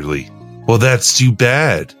say angrily. Well, that's too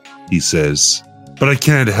bad, he says. But I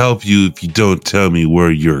can't help you if you don't tell me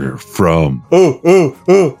where you're from.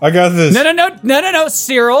 Oh, I got this. No,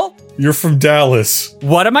 Cyril. You're from Dallas.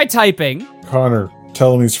 What am I typing? Connor,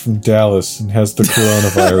 tell him he's from Dallas and has the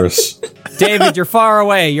coronavirus. David, you're far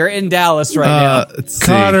away. You're in Dallas right now.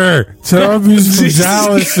 Connor, tell him he's from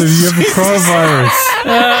Dallas and you have a coronavirus.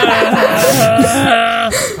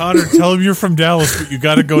 Connor, tell him you're from Dallas, but you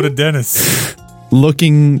gotta go to Dennis.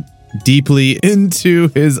 Looking deeply into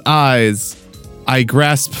his eyes, I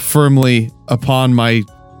grasp firmly upon my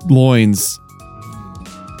loins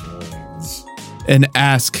and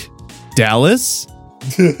ask, Dallas?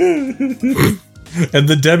 And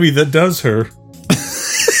the Debbie that does her.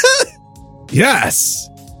 Yes,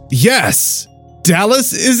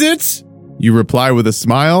 Dallas, is it? You reply with a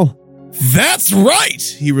smile. That's right,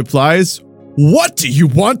 he replies. What do you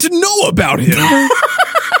want to know about him?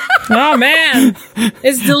 Oh, man.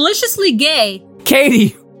 It's deliciously gay.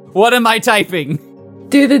 Katie, what am I typing?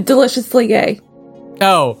 Do the deliciously gay.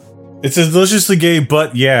 Oh. It says deliciously gay,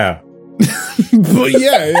 but yeah. But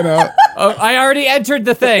yeah, you know. Oh, I already entered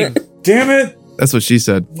the thing. Damn it. That's what she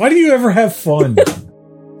said. Why do you ever have fun?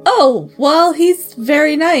 Oh, well, he's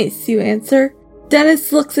very nice, you answer.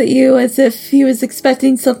 Dennis looks at you as if he was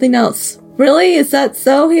expecting something else. Really? Is that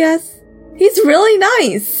so? He asks. He's really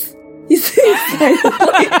nice. You see,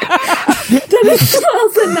 Dennis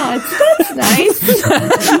smiles and nods. That's nice.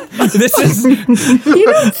 This is... You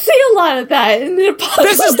don't see a lot of that in the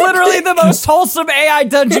apocalypse. This is literally the most wholesome AI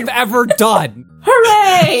dungeon ever done.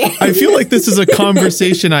 Hooray! I feel like this is a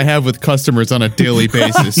conversation I have with customers on a daily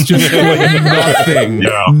basis. Just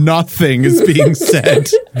like nothing is being said.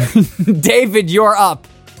 David, you're up.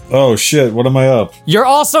 Oh shit, what am I up? You're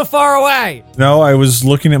also far away. No, I was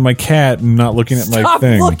looking at my cat and not looking at my Stop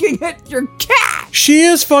thing. looking at your cat. She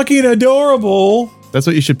is fucking adorable. That's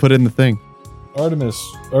what you should put in the thing.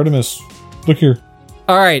 Artemis, look here.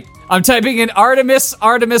 All right, I'm typing in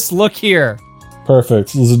Artemis, look here.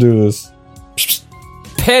 Perfect, let's do this.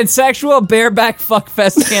 Pansexual bareback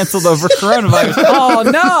fuckfest canceled over coronavirus. Oh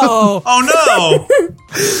no! Oh no!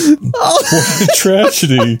 What a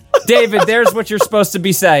tragedy. David, there's what you're supposed to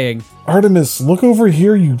be saying. Artemis, look over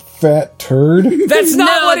here, you fat turd. That's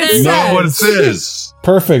not what it says. Not what it says.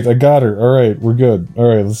 Perfect, I got her. Alright, we're good.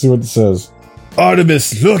 Alright, let's see what it says.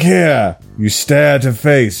 Artemis, look here. You stare at her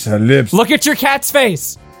face, her lips. Look at your cat's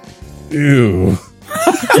face. Ew.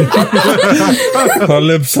 Her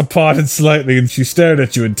lips are parted slightly and she stared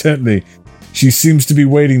at you intently. She seems to be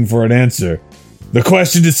waiting for an answer. The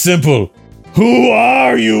question is simple. Who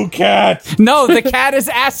are you, cat? No, the cat is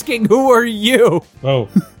asking, who are you? Oh.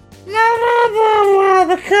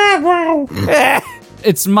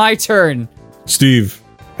 It's my turn. Steve,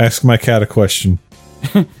 ask my cat a question.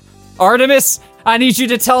 Artemis, I need you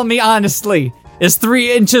to tell me honestly, is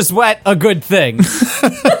 3 inches wet a good thing?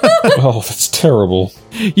 Oh, that's terrible.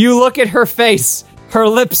 You look at her face. Her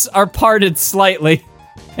lips are parted slightly,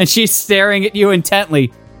 and she's staring at you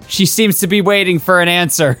intently. She seems to be waiting for an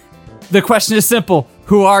answer. The question is simple.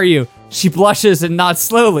 Who are you? She blushes and nods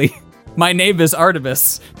slowly. My name is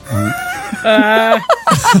Artemis. I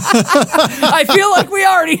feel like we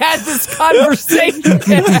already had this conversation.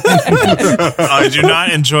 I do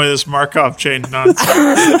not enjoy this Markov chain nonsense.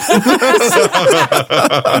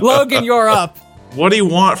 Logan, you're up. What do you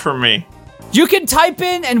want from me? You can type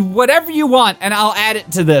in and whatever you want, and I'll add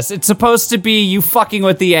it to this. It's supposed to be you fucking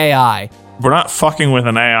with the AI. We're not fucking with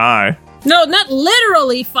an AI. No, not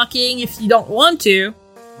literally fucking if you don't want to.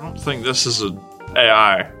 I don't think this is an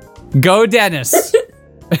AI. Go, Dennis.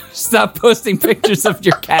 Stop posting pictures of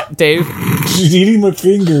your cat, Dave. She's eating my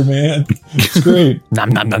finger, man. It's great.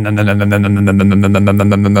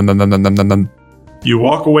 You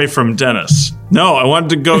walk away from Dennis. No, I wanted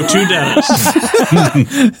to go to Dennis.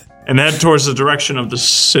 And head towards the direction of the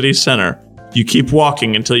city center. You keep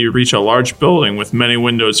walking until you reach a large building with many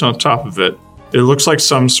windows on top of it. It looks like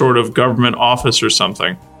some sort of government office or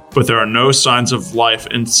something, but there are no signs of life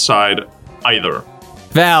inside either.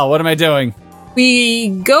 Val, what am I doing? We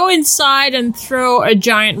go inside and throw a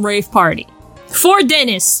giant rave party. For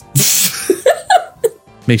Dennis.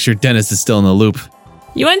 Make sure Dennis is still in the loop.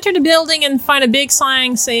 You enter the building and find a big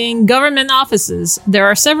sign saying government offices. There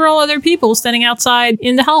are several other people standing outside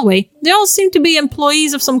in the hallway. They all seem to be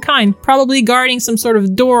employees of some kind, probably guarding some sort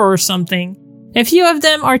of door or something. A few of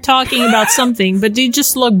them are talking about something, but they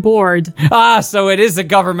just look bored. Ah, so it is a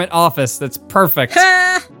government office. That's perfect.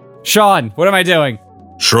 Sean, what am I doing?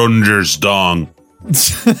 Schrodinger's dong.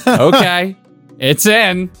 Okay. It's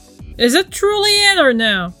in. Is it truly in or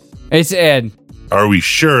no? It's in. Are we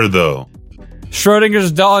sure, though?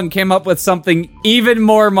 Schrodinger's dog came up with something even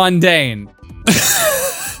more mundane.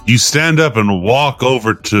 You stand up and walk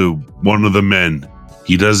over to one of the men.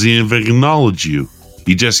 He doesn't even acknowledge you.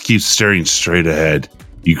 He just keeps staring straight ahead.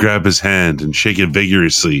 You grab his hand and shake it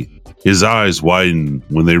vigorously. His eyes widen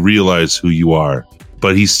when they realize who you are,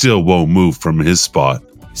 but he still won't move from his spot.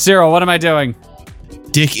 Cyril, what am I doing?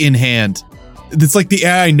 Dick in hand. It's like the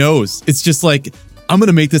AI knows. It's just like, I'm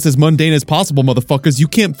gonna make this as mundane as possible, motherfuckers. You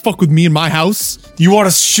can't fuck with me in my house. You want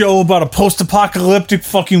a show about a post-apocalyptic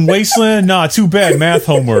fucking wasteland? Nah, too bad. Math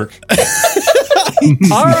homework.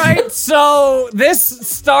 All right, so this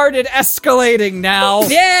started escalating now.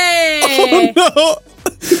 Yay! Oh,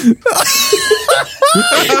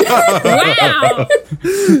 Wow!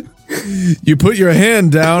 You put your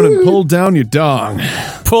hand down and pull down your dong.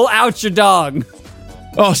 Pull out your dog.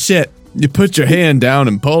 Oh shit. You put your hand down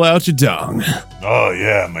and pull out your dong. Oh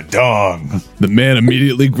yeah, my dong. The man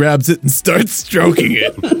immediately grabs it and starts stroking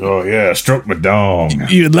it. Oh yeah, stroke my dong.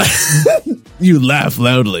 You laugh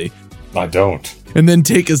loudly. I don't. And then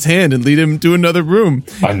take his hand and lead him to another room.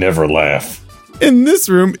 I never laugh. In this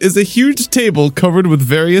room is a huge table covered with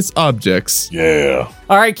various objects. Yeah.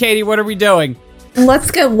 All right, Katie, what are we doing?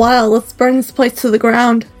 Let's get wild. Let's burn this place to the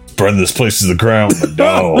ground. Burn this place to the ground, my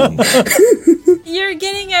dong. You're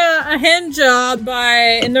getting a hand job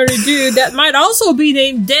by another dude that might also be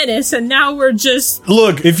named Dennis, and now we're just...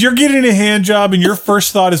 Look, if you're getting a hand job and your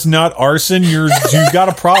first thought is not arson, you've got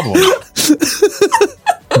a problem.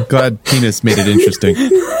 I'm glad Penis made it interesting.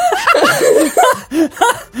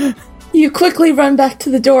 You quickly run back to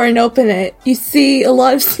the door and open it. You see a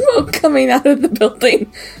lot of smoke coming out of the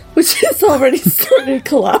building, which has already started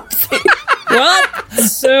collapsing. Well,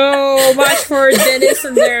 so much for Dennis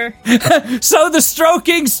and their... So the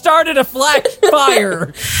stroking started a flash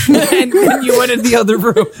fire, and you went in the other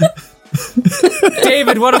room.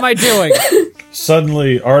 David, what am I doing?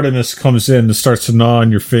 Suddenly, Artemis comes in and starts to gnaw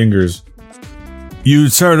on your fingers. You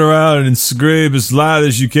turn around and scream as loud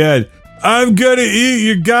as you can. I'm gonna eat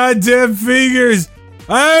your goddamn fingers!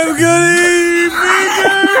 I'm gonna eat your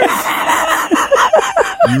fingers!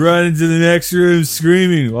 You run into the next room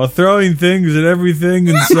screaming while throwing things at everything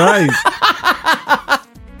in sight.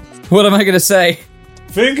 What am I gonna say?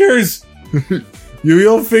 Fingers! You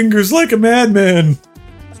yell fingers like a madman!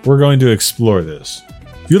 We're going to explore this.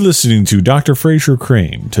 You're listening to Dr. Fraser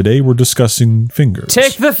Crane. Today we're discussing fingers.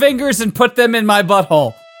 Take the fingers and put them in my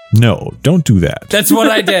butthole. No, don't do that. That's what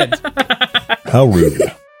I did. How rude.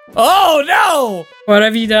 Oh, no! What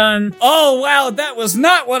have you done? Oh, wow, that was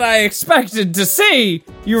not what I expected to see.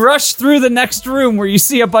 You rush through the next room where you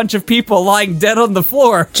see a bunch of people lying dead on the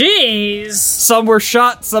floor. Jeez. Some were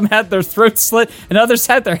shot, some had their throats slit, and others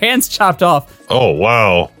had their hands chopped off. Oh,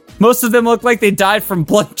 wow. Most of them look like they died from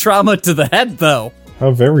blunt trauma to the head, though.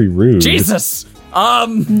 How very rude. Jesus.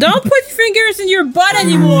 Don't put fingers in your butt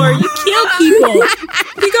anymore. You kill people.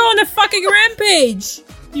 You go on a fucking rampage.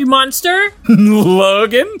 You monster.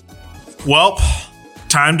 Logan? Well,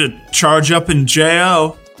 time to charge up in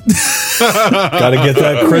J.O. Gotta get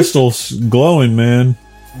that crystal glowing, man.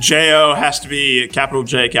 J.O. has to be capital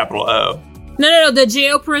J, capital O. No, the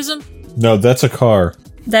J.O. prism. No, that's a car.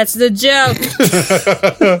 That's the joke.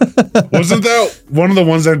 Wasn't that one of the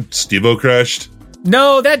ones that Steve-O crashed?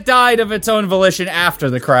 No, that died of its own volition after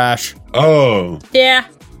the crash. Oh. Yeah.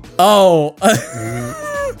 Oh.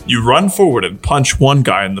 You run forward and punch one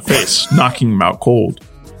guy in the face, knocking him out cold.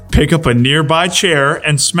 Pick up a nearby chair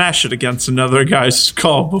and smash it against another guy's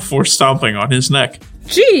skull before stomping on his neck.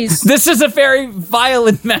 Jeez. This is a very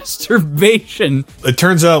violent masturbation. It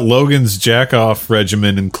turns out Logan's jack-off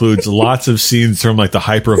regimen includes lots of scenes from like the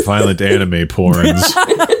hyper-violent anime porns.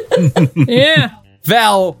 Yeah.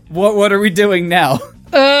 Val, what are we doing now?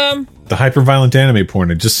 The hyper-violent anime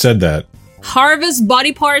porn, I just said that. Harvest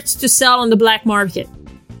body parts to sell on the black market.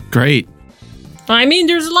 Great. I mean,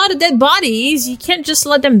 there's a lot of dead bodies. You can't just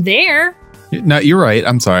let them there. No, you're right.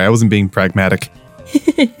 I'm sorry. I wasn't being pragmatic.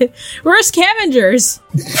 We're scavengers.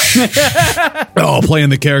 Oh, playing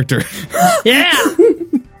the character. Yeah.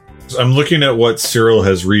 I'm looking at what Cyril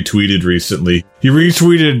has retweeted recently. He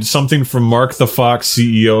retweeted something from Mark the Fox,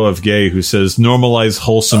 CEO of Gay, who says, normalize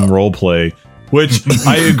wholesome roleplay, which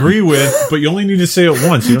I agree with, but you only need to say it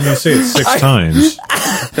once. You don't need to say it 6 times.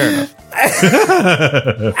 Fair enough.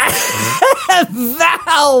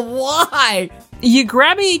 Val, why? You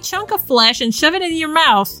grab a chunk of flesh and shove it in your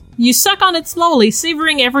mouth. You suck on it slowly,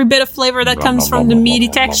 savoring every bit of flavor that comes from the meaty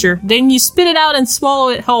texture. Then you spit it out and swallow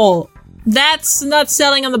it whole. That's not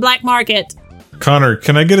selling on the black market. Connor,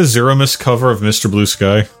 can I get a Zero Miss cover of Mr. Blue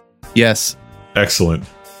Sky? Yes. Excellent.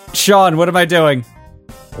 Sean, what am I doing?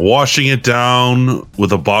 Washing it down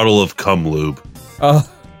with a bottle of cum lube.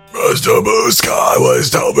 Mr. Blue Sky, please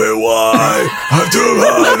tell me why I've been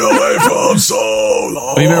hiding away from so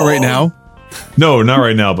long. Oh, you meant right now? No, not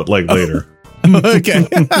right now, but like later. Okay.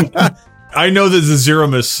 I know that the Zero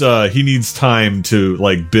Miss, he needs time to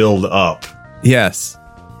like build up. Yes.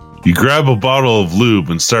 You grab a bottle of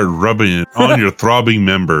lube and start rubbing it on your throbbing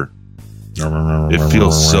member. It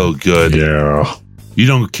feels so good. Yeah. You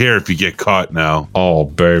don't care if you get caught now. Oh,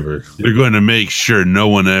 baby. You're going to make sure no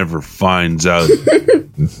one ever finds out.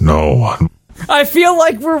 No one. I feel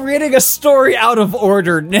like we're reading a story out of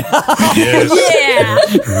order now. Yes.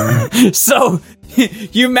 Yeah. So,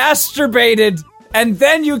 you masturbated, and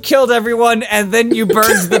then you killed everyone, and then you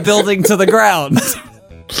burned the building to the ground.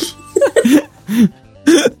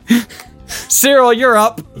 Cyril, you're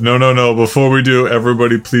up. No. Before we do,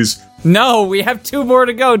 everybody please. No, we have 2 more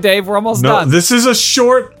to go, Dave. We're almost No, done. this is a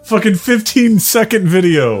short fucking 15-second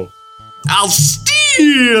video. I'll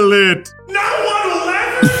steal it! No one will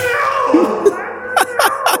ever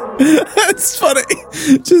know! That's funny.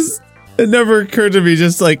 Just, it never occurred to me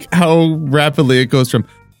just like how rapidly it goes from,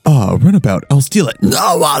 oh, runabout, I'll steal it.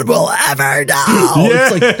 No one will ever know. Yeah.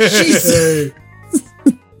 It's like, Jesus.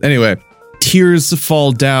 Anyway, tears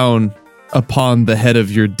fall down upon the head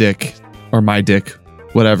of your dick, or my dick,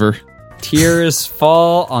 whatever. Tears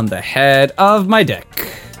fall on the head of my dick.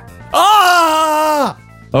 Ah!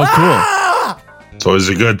 Oh, cool. Ah! So is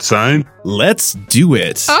it a good sign? Let's do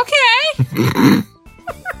it. Okay.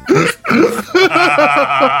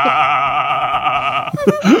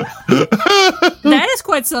 That is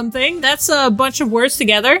quite something. That's a bunch of words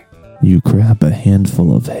together. You grab a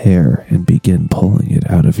handful of hair and begin pulling it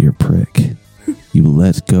out of your prick. You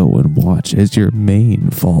let go and watch as your mane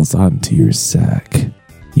falls onto your sack.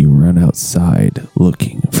 You run outside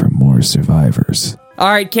looking for more survivors. All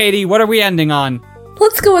right, Katie, what are we ending on?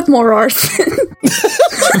 Let's go with more arson.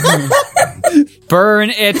 Burn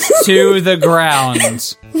it to the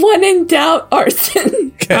ground. When in doubt,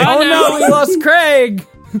 arson. Oh no, we lost Craig.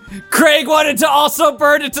 Craig wanted to also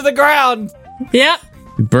burn it to the ground. Yep.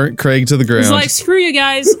 Burnt Craig to the ground. It's like, screw you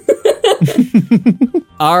guys.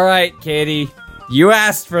 All right, Katie, you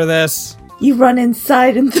asked for this. You run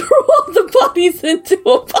inside and throw all the bodies into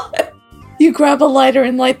a pile. You grab a lighter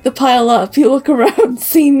and light the pile up. You look around,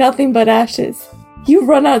 seeing nothing but ashes. You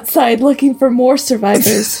run outside looking for more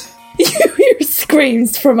survivors. You hear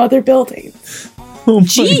screams from other buildings. Oh my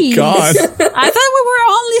Jeez. God. I thought we were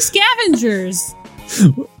only scavengers.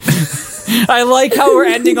 I like how we're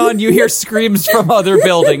ending on you hear screams from other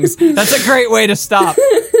buildings. That's a great way to stop.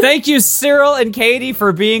 Thank you, Cyril and Katie,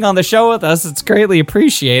 for being on the show with us. It's greatly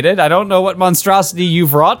appreciated. I don't know what monstrosity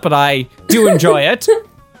you've wrought, but I do enjoy it.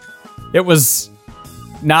 It was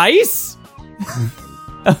nice.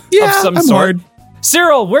 Yeah, of some I'm sort. hard.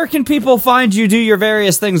 Cyril, where can people find you do your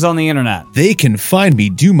various things on the internet? They can find me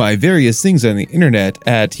do my various things on the internet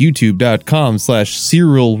at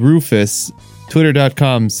youtube.com/CyrilRufus,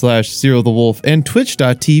 twitter.com/CyrilTheWolf, and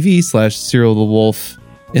twitch.tv/CyrilTheWolf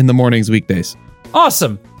in the mornings weekdays.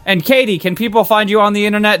 Awesome. And Katie, can people find you on the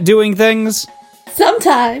internet doing things?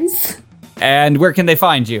 Sometimes. And where can they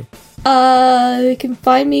find you? They can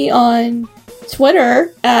find me on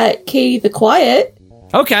Twitter at Katie the Quiet.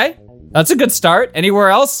 Okay. That's a good start. Anywhere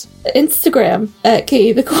else? Instagram at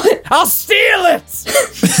Katie the Quiet. I'll steal it!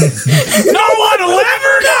 No one will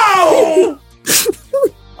ever know!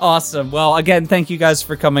 Awesome. Well, again, thank you guys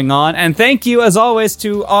for coming on. And thank you, as always,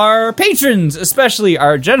 to our patrons, especially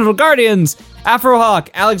our Genital Guardians, Afrohawk,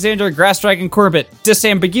 Alexander, Grassdragon Corbett,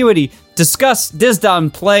 Disambiguity, Discuss,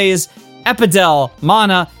 Dizdon Plays, Epidel,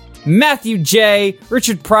 Mana, Matthew J.,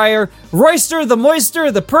 Richard Pryor, Royster the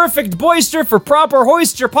Moister, the Perfect Boister for Proper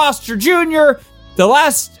Hoister Posture Jr., the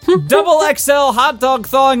last double XL hot dog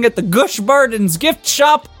thawing at the Gush Barden's gift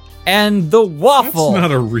shop, and the Waffle. That's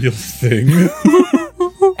not a real thing.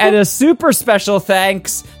 And a super special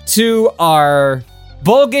thanks to our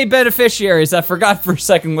Bolgay beneficiaries. I forgot for a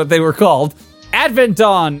second what they were called. Advent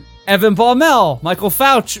Dawn, Evan Baumel, Michael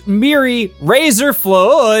Fouch, Miri, Razor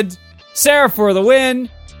Flood, Sarah for the win,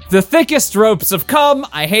 The Thickest Ropes Have Come,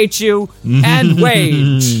 I Hate You, and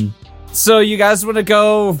Wage. So you guys want to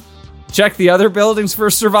go check the other buildings for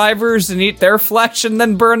survivors and eat their flesh and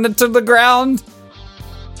then burn it to the ground?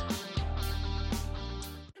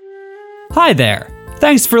 Hi there.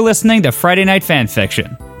 Thanks for listening to Friday Night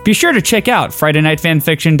Fanfiction. Be sure to check out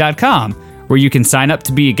FridayNightFanfiction.com, where you can sign up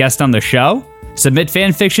to be a guest on the show, submit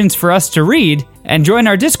fanfictions for us to read, and join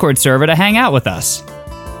our Discord server to hang out with us.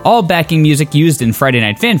 All backing music used in Friday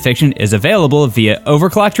Night Fanfiction is available via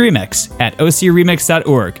Overclocked Remix at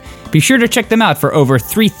ocremix.org. Be sure to check them out for over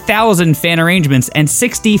 3,000 fan arrangements and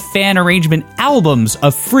 60 fan arrangement albums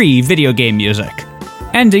of free video game music.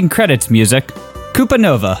 Ending credits music, Koopa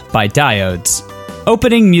Nova by Diodes.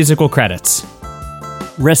 Opening musical credits,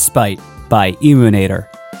 Respite by Emunator.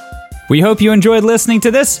 We hope you enjoyed listening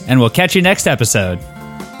to this, and we'll catch you next episode.